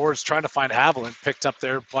off the boards, trying to find Haviland. Picked up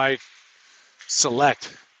there by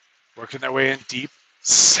Select. Working their way in deep.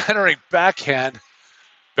 Centering backhand.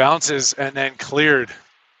 Bounces and then cleared.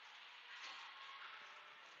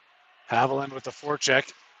 Haviland with the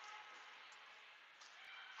forecheck.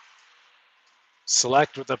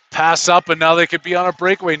 Select with the pass up, and now they could be on a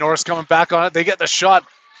breakaway. Norris coming back on it. They get the shot.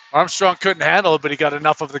 Armstrong couldn't handle it, but he got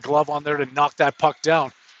enough of the glove on there to knock that puck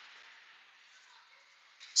down.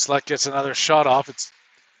 Select gets another shot off. It's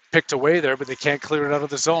picked away there, but they can't clear it out of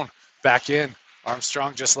the zone. Back in.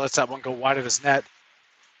 Armstrong just lets that one go wide of his net.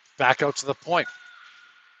 Back out to the point.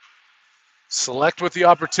 Select with the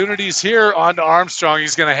opportunities here on to Armstrong.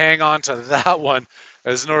 He's going to hang on to that one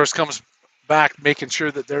as Norris comes back, making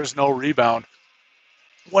sure that there's no rebound.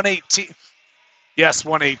 118. Yes,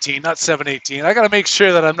 118, not 718. I got to make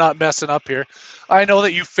sure that I'm not messing up here. I know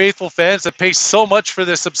that you faithful fans that pay so much for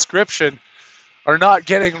this subscription are not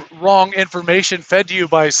getting wrong information fed to you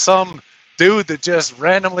by some dude that just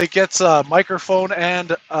randomly gets a microphone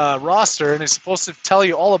and a roster and is supposed to tell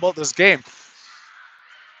you all about this game.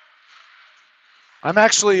 I'm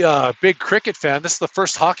actually a big cricket fan. This is the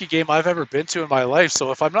first hockey game I've ever been to in my life,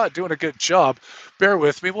 so if I'm not doing a good job, bear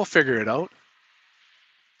with me. We'll figure it out.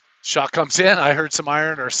 Shot comes in. I heard some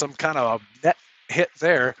iron or some kind of a net hit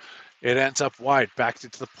there. It ends up wide. Back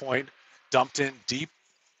to the point. Dumped in deep.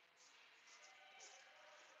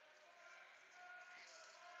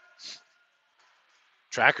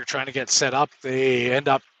 Tracker trying to get set up. They end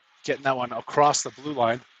up getting that one across the blue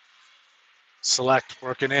line. Select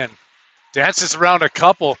working in. Dances around a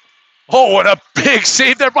couple. Oh, what a big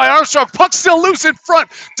save there by Armstrong. Puck still loose in front.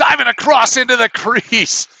 Diving across into the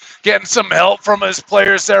crease. Getting some help from his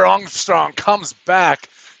players there. Armstrong comes back,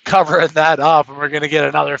 covering that up, and we're going to get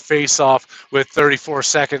another face-off with 34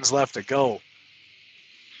 seconds left to go.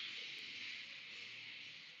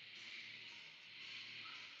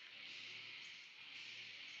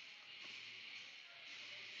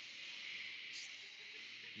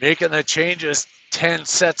 Making the changes, 10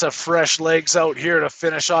 sets of fresh legs out here to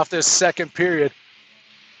finish off this second period.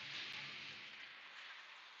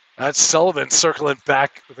 That's Sullivan circling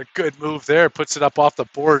back with a good move there. Puts it up off the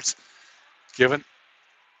boards. Giving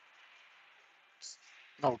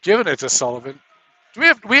it to Sullivan.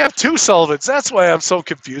 We have two Sullivans. That's why I'm so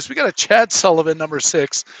confused. We got a Chad Sullivan, number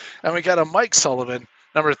 6, and we got a Mike Sullivan,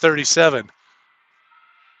 number 37.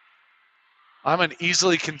 I'm an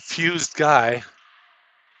easily confused guy.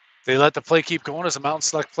 They let the play keep going as the Mountain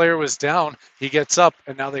Select player was down. He gets up,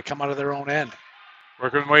 and now they come out of their own end.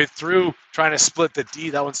 Working way through, trying to split the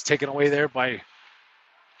D. That one's taken away there by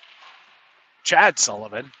Chad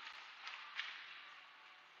Sullivan.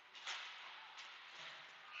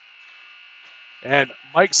 And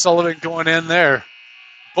Mike Sullivan going in there.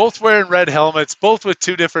 Both wearing red helmets, both with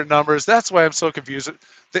 2 different numbers. That's why I'm so confused.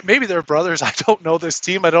 Maybe they're brothers. I don't know this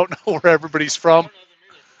team. I don't know where everybody's from.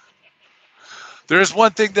 There's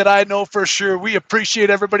one thing that I know for sure. We appreciate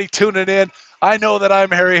everybody tuning in. I know that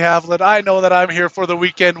I'm Harry Haviland. I know that I'm here for the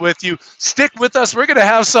weekend with you. Stick with us. We're going to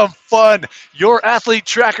have some fun. Your Athlete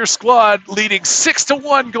Tracker squad leading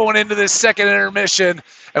 6-1 going into this second intermission,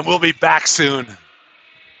 and we'll be back soon.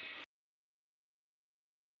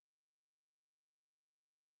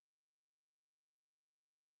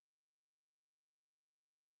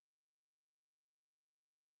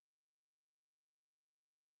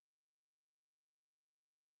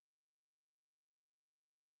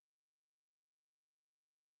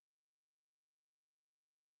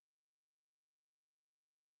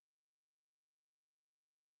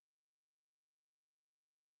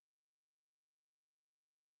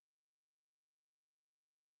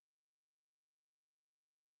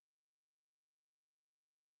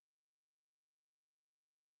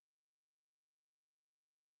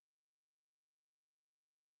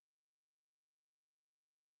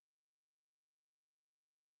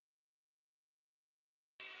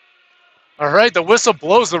 All right, the whistle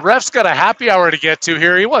blows. The ref's got a happy hour to get to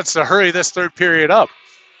here. He wants to hurry this third period up.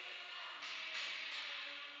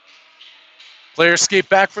 Players skate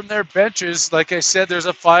back from their benches. Like I said, there's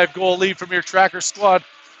a 5-goal lead from your Tracker squad.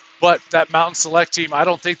 But that Mountain Select team, I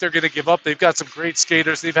don't think they're going to give up. They've got some great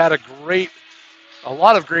skaters. They've had a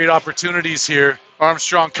lot of great opportunities here.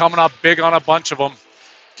 Armstrong coming up big on a bunch of them.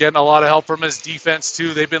 Getting a lot of help from his defense,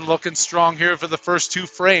 too. They've been looking strong here for the first 2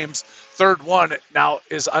 frames. Third one now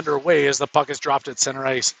is underway as the puck is dropped at center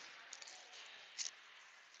ice.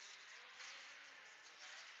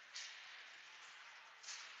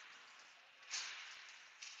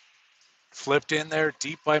 Flipped in there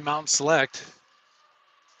deep by Mountain Select.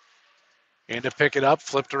 And to pick it up,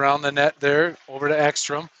 flipped around the net there, over to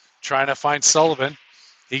Ekstrom, trying to find Sullivan.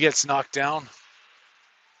 He gets knocked down.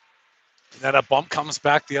 And then a bump comes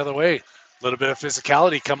back the other way. A little bit of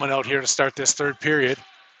physicality coming out here to start this third period.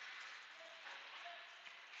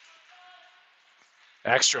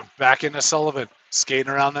 Ekstrom back into Sullivan, skating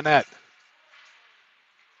around the net.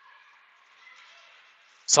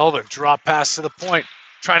 Sullivan drop pass to the point,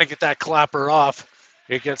 trying to get that clapper off.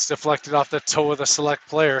 It gets deflected off the toe of the Select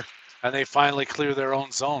player, and they finally clear their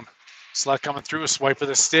own zone. Select coming through, a swipe of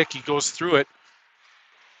the stick. He goes through it.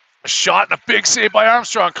 A shot and a big save by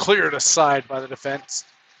Armstrong, cleared aside by the defense.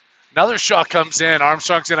 Another shot comes in.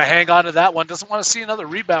 Armstrong's going to hang on to that one. Doesn't want to see another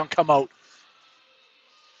rebound come out.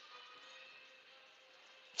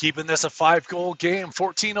 Keeping this a 5-goal game.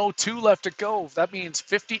 14:02 left to go. That means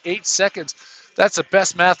 58 seconds. That's the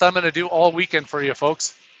best math I'm going to do all weekend for you,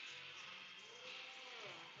 folks.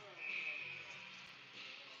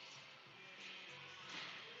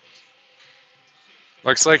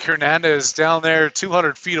 Looks like Hernandez down there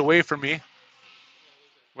 200 feet away from me.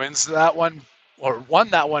 Wins that one, or won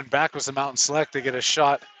that one back was the Mountain Select. They get a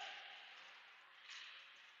shot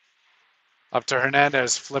up to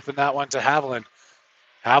Hernandez, flipping that one to Haviland.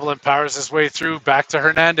 Haviland powers his way through, back to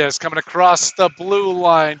Hernandez, coming across the blue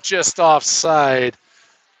line, just offside.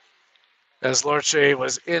 As Lorche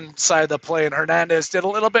was inside the play, and Hernandez did a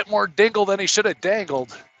little bit more dingle than he should have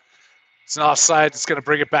dangled. It's an offside. It's going to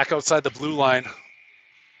bring it back outside the blue line.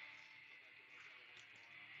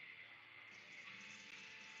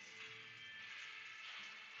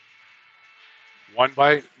 One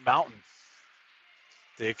by Mountain.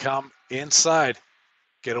 They come inside,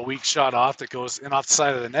 get a weak shot off that goes in off the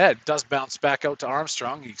side of the net. Does bounce back out to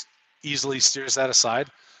Armstrong. He easily steers that aside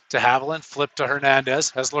to Haviland. Flip to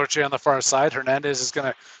Hernandez. Has Lorche on the far side. Hernandez is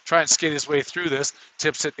going to try and skate his way through this.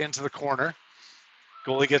 Tips it into the corner.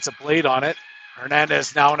 Goalie gets a blade on it.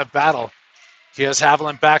 Hernandez now in a battle. He has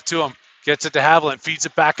Haviland back to him. Gets it to Haviland. Feeds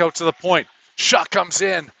it back out to the point. Shot comes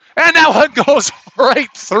in. And now it goes right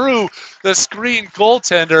through the screen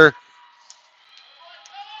goaltender.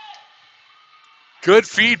 Good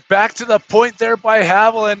feed back to the point there by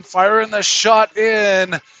Haviland. Firing the shot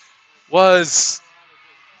in was,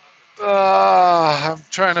 I'm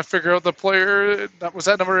trying to figure out the player. That was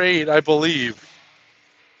at number 8, I believe.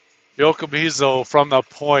 Yokomizo from the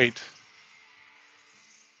point.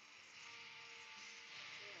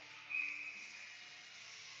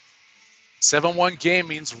 A 7-1 game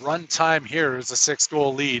means run time here is a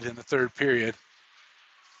 6-goal lead in the third period.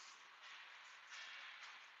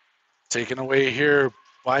 Taken away here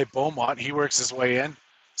by Beaumont. He works his way in.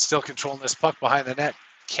 Still controlling this puck behind the net.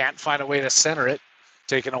 Can't find a way to center it.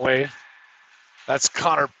 Taken away. That's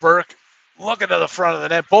Connor Burke looking to the front of the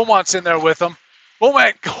net. Beaumont's in there with him.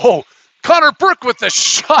 Beaumont goal. Connor Burke with the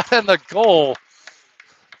shot and the goal.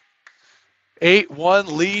 8-1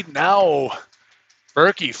 lead now.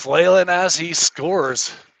 Berkey flailing as he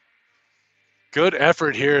scores. Good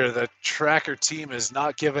effort here. The Tracker team is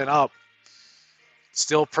not giving up.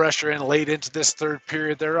 Still pressure in late into this third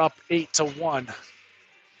period. They're up 8-1.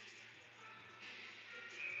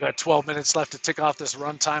 Got 12 minutes left to tick off this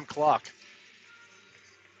runtime clock.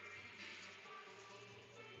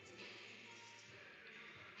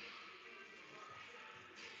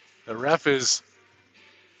 The ref is,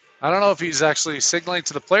 I don't know if he's actually signaling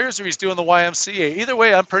to the players or he's doing the YMCA. Either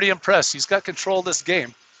way, I'm pretty impressed. He's got control of this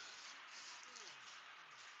game.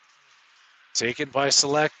 Taken by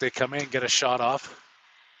Select. They come in, get a shot off.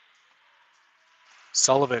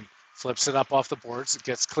 Sullivan flips it up off the boards. It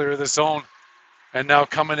gets clear of the zone. And now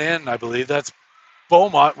coming in, I believe that's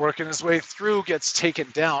Beaumont working his way through, gets taken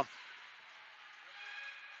down.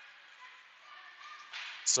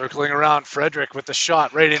 Circling around, Frederick with the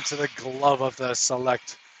shot right into the glove of the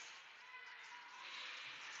Select.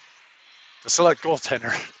 The Select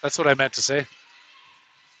goaltender. That's what I meant to say.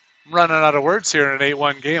 I'm running out of words here in an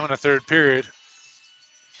 8-1 game in a third period.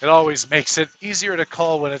 It always makes it easier to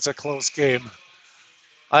call when it's a close game.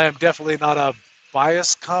 I am definitely not a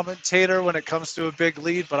biased commentator when it comes to a big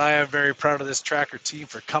lead, but I am very proud of this Tracker team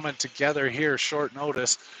for coming together here short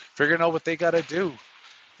notice, figuring out what they got to do.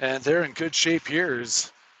 And they're in good shape here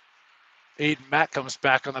as Aiden Mack comes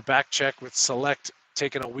back on the back check with Select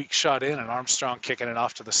taking a weak shot in and Armstrong kicking it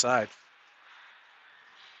off to the side.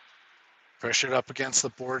 Pressured up against the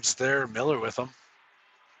boards there, Miller with them.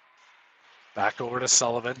 Back over to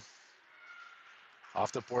Sullivan.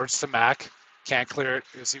 Off the boards to Mack. Can't clear it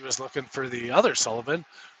because he was looking for the other Sullivan,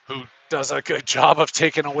 who does a good job of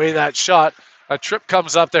taking away that shot. A trip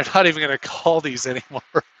comes up. They're not even going to call these anymore.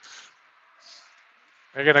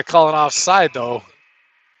 They're going to call an offside, though.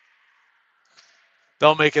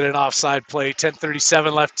 They'll make it an offside play.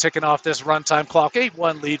 10:37 left, ticking off this runtime clock.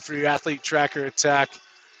 8-1 lead for your Athlete Tracker attack.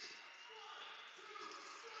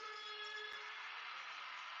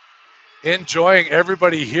 Enjoying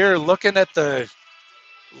everybody here, looking at the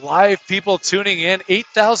live people tuning in.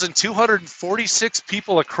 8,246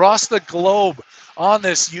 people across the globe on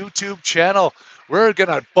this YouTube channel. We're going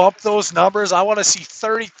to bump those numbers. I want to see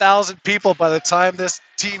 30,000 people by the time this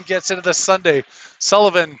team gets into the Sunday.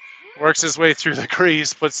 Sullivan works his way through the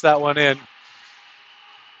crease, puts that one in.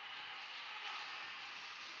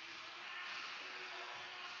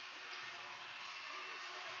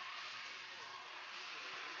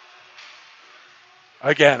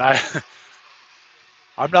 Again,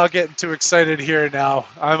 I'm not getting too excited here now.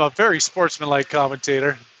 I'm a very sportsmanlike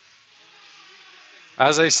commentator.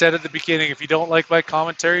 As I said at the beginning, if you don't like my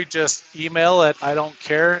commentary, just email at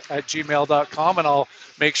idon'tcare@gmail.com and I'll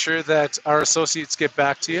make sure that our associates get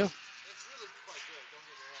back to you.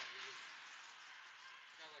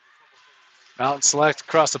 Mountain Select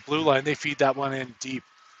across the blue line. They feed that one in deep.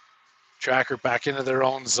 Tracker back into their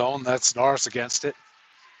own zone. That's Norris against it.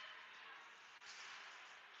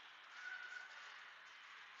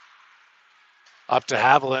 Up to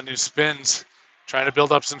Haviland, who spins, trying to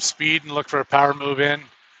build up some speed and look for a power move in.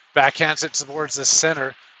 Backhands it towards the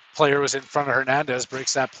center. Player was in front of Hernandez,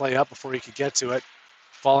 breaks that play up before he could get to it.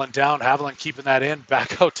 Falling down, Haviland keeping that in.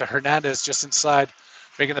 Back out to Hernandez just inside,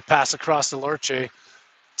 making the pass across to Lorche.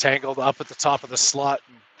 Tangled up at the top of the slot.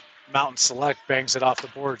 Mountain Select bangs it off the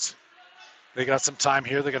boards. They got some time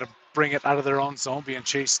here. They're going to bring it out of their own zone, being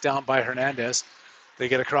chased down by Hernandez. They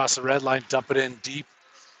get across the red line, dump it in deep.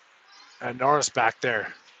 And Norris back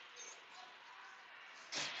there.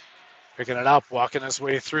 Picking it up, walking his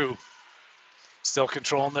way through. Still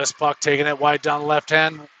controlling this puck, taking it wide down the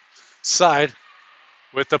left-hand side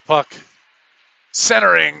with the puck.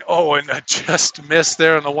 Centering. Oh, and just missed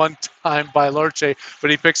there on the one time by Lorche,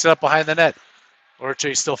 but he picks it up behind the net.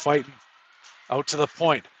 Lorche still fighting. Out to the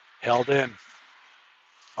point. Held in.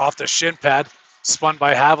 Off the shin pad. Spun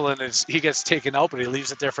by Haviland as he gets taken out, but he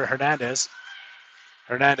leaves it there for Hernandez.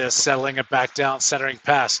 Hernandez settling it back down, centering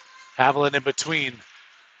pass. Haviland in between.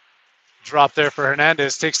 Drop there for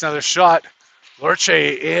Hernandez. Takes another shot. Lorche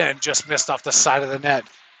in. Just missed off the side of the net.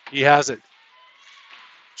 He has it.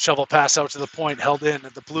 Shovel pass out to the point. Held in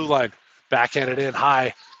at the blue line. Backhanded in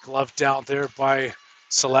high. Glove down there by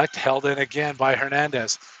Select. Held in again by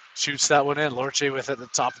Hernandez. Shoots that one in. Lorche with it at the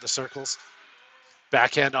top of the circles.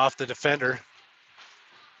 Backhand off the defender.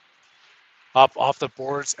 Up off the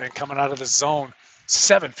boards and coming out of the zone.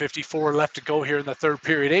 7:54 left to go here in the third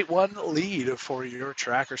period. 8-1 lead for your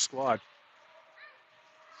Tracker squad.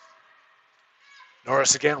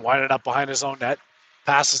 Norris again winding up behind his own net.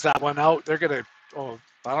 Passes that one out. They're going to,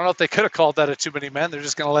 I don't know if they could have called that a too many men. They're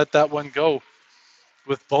just going to let that one go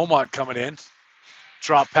with Beaumont coming in.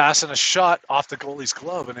 Drop pass and a shot off the goalie's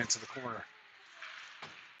glove and into the corner.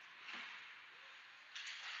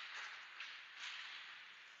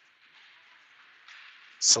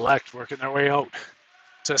 Select working their way out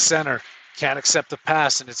to center. Can't accept the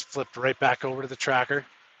pass, and it's flipped right back over to the Tracker.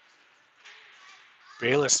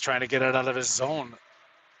 Bayless trying to get it out of his zone.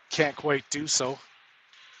 Can't quite do so.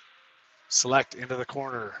 Select into the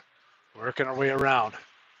corner. Working our way around.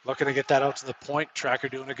 Looking to get that out to the point. Tracker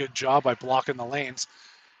doing a good job by blocking the lanes.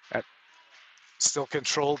 Still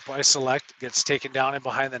controlled by Select. Gets taken down in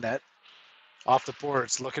behind the net. Off the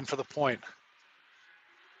boards. Looking for the point.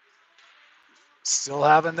 Still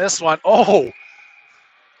having this one. Oh!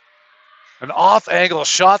 An off-angle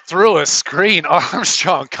shot through a screen.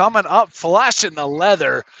 Armstrong coming up, flashing the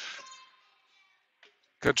leather.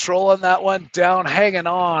 Controlling that one down, hanging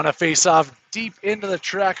on. A face-off deep into the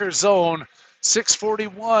Tracker zone.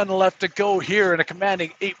 6:41 left to go here, and a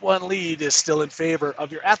commanding 8-1 lead is still in favor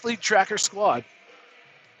of your Athlete Tracker squad.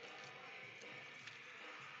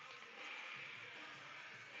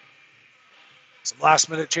 Some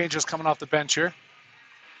last-minute changes coming off the bench here.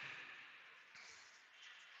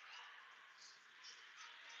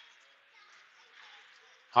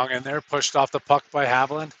 Hung in there, pushed off the puck by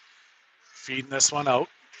Haviland. Feeding this one out.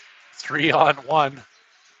 3-on-1.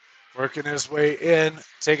 Working his way in,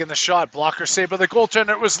 taking the shot. Blocker save by the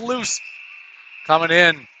goaltender. It was loose. Coming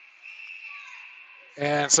in.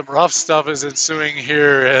 And some rough stuff is ensuing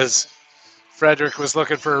here as Frederick was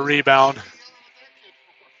looking for a rebound.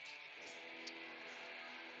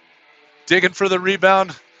 Digging for the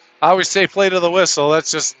rebound. I always say play to the whistle. That's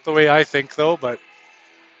just the way I think, though. But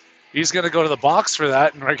he's going to go to the box for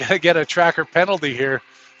that, and we're going to get a Tracker penalty here.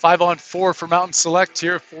 5-on-4 for Mountain Select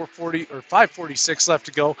here. 5:46 left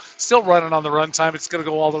to go. Still running on the run time. It's going to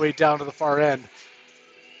go all the way down to the far end.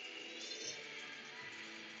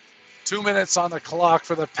 2 minutes on the clock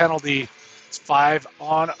for the penalty. It's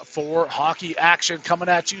 5-on-4 hockey action coming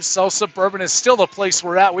at you. South Suburban is still the place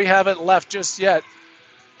we're at. We haven't left just yet.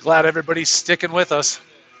 Glad everybody's sticking with us.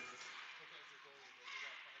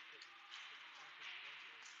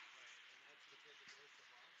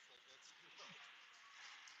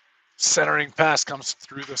 Centering pass comes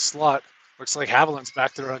through the slot. Looks like Haviland's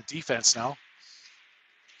back there on defense now.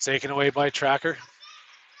 Taken away by Tracker.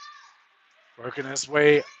 Working his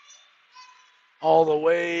way all the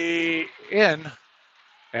way in.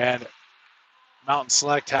 And Mountain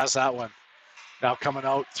Select has that one. Now coming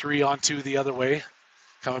out 3-on-2 the other way.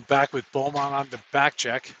 Coming back with Beaumont on the back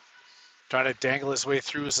check. Trying to dangle his way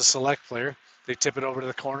through as a Select player. They tip it over to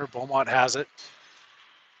the corner. Beaumont has it.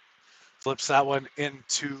 Flips that one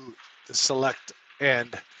into the Select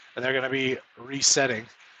end. And they're going to be resetting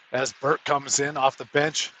as Burke comes in off the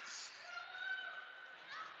bench.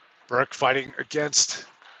 Burke fighting against,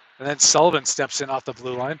 and then Sullivan steps in off the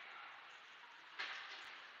blue line.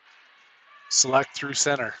 Select through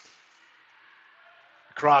center.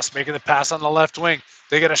 Across, making the pass on the left wing.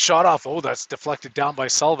 They get a shot off. Oh, that's deflected down by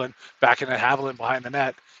Sullivan. Back into Haviland behind the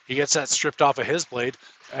net. He gets that stripped off of his blade,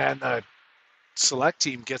 and the Select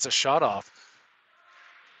team gets a shot off.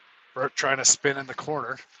 Burke trying to spin in the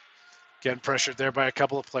corner. Getting pressured there by a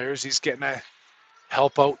couple of players. He's getting a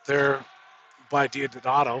help out there by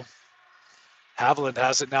Diodato. Haviland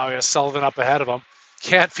has it now. He has Sullivan up ahead of him.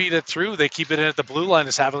 Can't feed it through. They keep it in at the blue line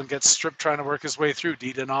as Haviland gets stripped trying to work his way through.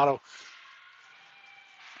 Diodato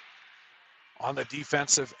on the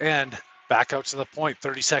defensive end. Back out to the point.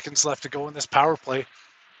 30 seconds left to go in this power play.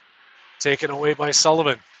 Taken away by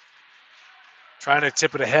Sullivan. Trying to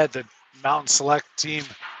tip it ahead. The Mountain Select team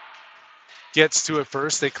gets to it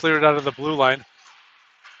first. They clear it out of the blue line.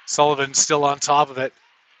 Sullivan still on top of it.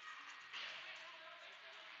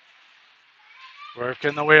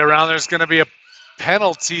 Working the way around. There's going to be a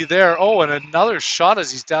penalty there. Oh, and another shot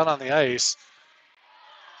as he's down on the ice.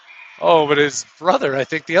 Oh, but his brother, I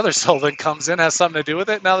think the other Sullivan, comes in, has something to do with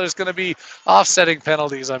it. Now there's going to be offsetting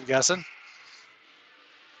penalties, I'm guessing.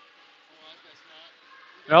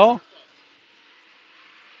 No?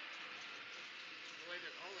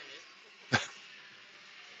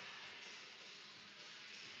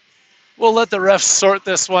 We'll let the refs sort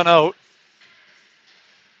this one out.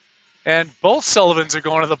 And both Sullivans are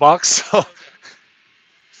going to the box, so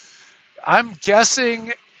I'm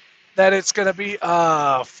guessing that it's going to be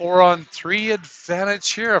a 4-on-3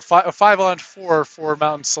 advantage here, a 5-on-4 for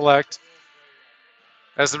Mountain Select,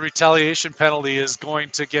 as the retaliation penalty is going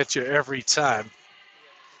to get you every time.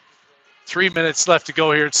 3 minutes left to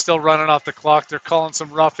go here. It's still running off the clock. They're calling some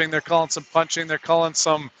roughing. They're calling some punching. They're calling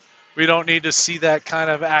some, we don't need to see that kind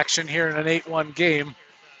of action here in an 8-1 game.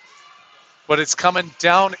 But it's coming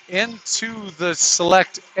down into the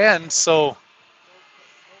Select end, so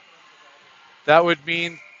that would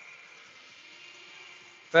mean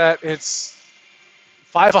that it's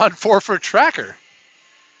 5-on-4 for Tracker.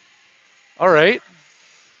 All right.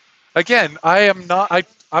 Again, I'm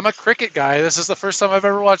a cricket guy. This is the first time I've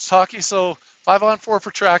ever watched hockey, so 5-on-4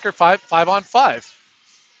 for Tracker, 5-on-5.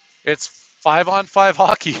 It's 5-on-5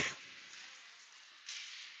 hockey.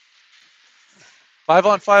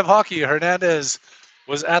 5-on-5 hockey. Hernandez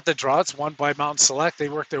was at the draw. It's won by Mountain Select. They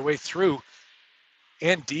worked their way through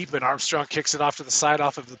in deep, and Armstrong kicks it off to the side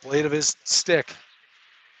off of the blade of his stick.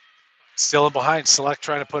 Still in behind. Select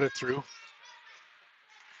trying to put it through.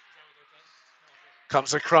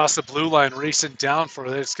 Comes across the blue line, racing down for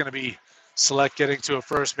it. It's going to be Select getting to it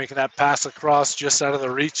first, making that pass across just out of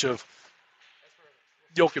the reach of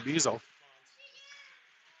Yokomizo.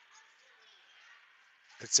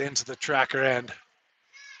 It's into the Tracker end.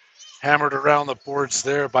 Hammered around the boards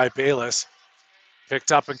there by Bayless.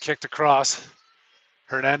 Picked up and kicked across.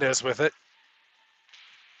 Hernandez with it.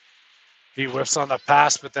 He whiffs on the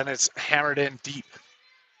pass, but then it's hammered in deep.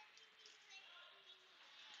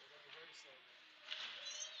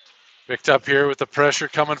 Picked up here with the pressure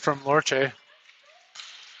coming from Lorche.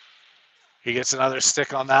 He gets another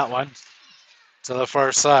stick on that one to the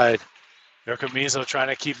far side. Yokomizo trying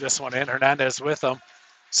to keep this one in. Hernandez with him.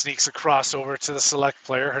 Sneaks across over to the Select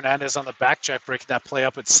player. Hernandez on the back check, breaking that play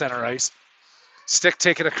up at center ice. Stick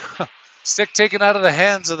taken out of the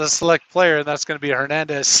hands of the Select player, and that's going to be a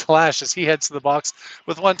Hernandez slash as he heads to the box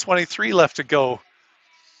with 1:23 left to go.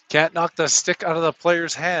 Can't knock the stick out of the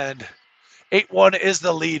player's hand. 8-1 is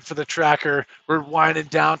the lead for the Tracker. We're winding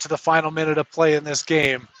down to the final minute of play in this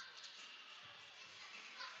game.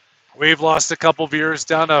 We've lost a couple viewers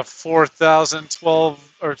down to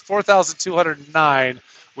 4,012 or 4,209.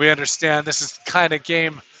 We understand this is the kind of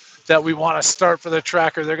game that we want to start for the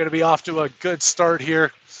Tracker. They're going to be off to a good start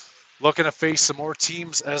here. Looking to face some more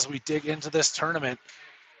teams as we dig into this tournament.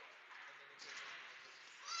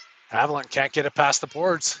 Haviland can't get it past the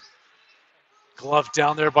boards. Glove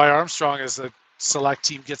down there by Armstrong as the Select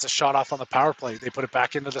team gets a shot off on the power play. They put it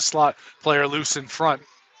back into the slot. Player loose in front.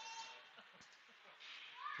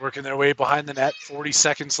 Working their way behind the net. 40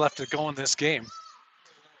 seconds left to go in this game.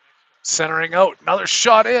 Centering out. Another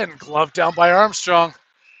shot in. Glove down by Armstrong.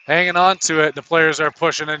 Hanging on to it. The players are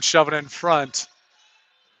pushing and shoving in front.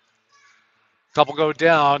 Couple go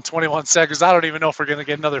down. 21 seconds. I don't even know if we're going to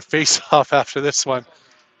get another face-off after this one.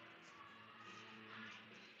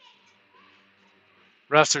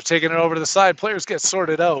 Refs are taking it over to the side. Players get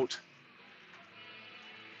sorted out.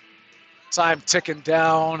 Time ticking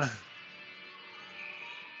down.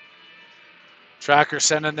 Tracker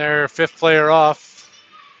sending their fifth player off.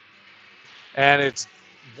 And it's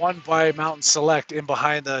won by Mountain Select in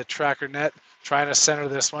behind the Tracker net. Trying to center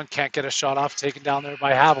this one. Can't get a shot off. Taken down there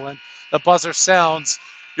by Haviland. The buzzer sounds.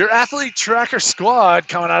 Your Athlete Tracker squad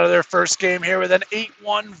coming out of their first game here with an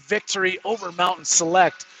 8-1 victory over Mountain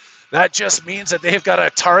Select. That just means that they've got a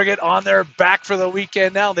target on their back for the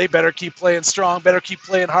weekend now. They better keep playing strong, better keep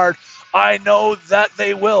playing hard. I know that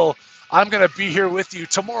they will. I'm going to be here with you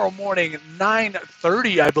tomorrow morning,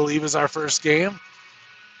 9:30, I believe, is our first game.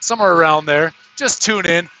 Somewhere around there. Just tune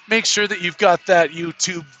in. Make sure that you've got that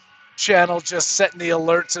YouTube channel just setting the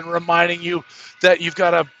alerts and reminding you that you've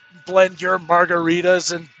got to blend your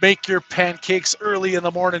margaritas and make your pancakes early in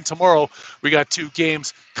the morning tomorrow. We got 2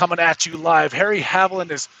 games coming at you live. Harry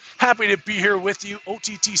Haviland is happy to be here with you.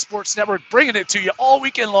 OTT Sports Network bringing it to you all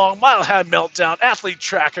weekend long. Mile High Meltdown, Athlete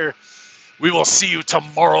Tracker. We will see you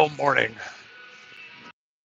tomorrow morning.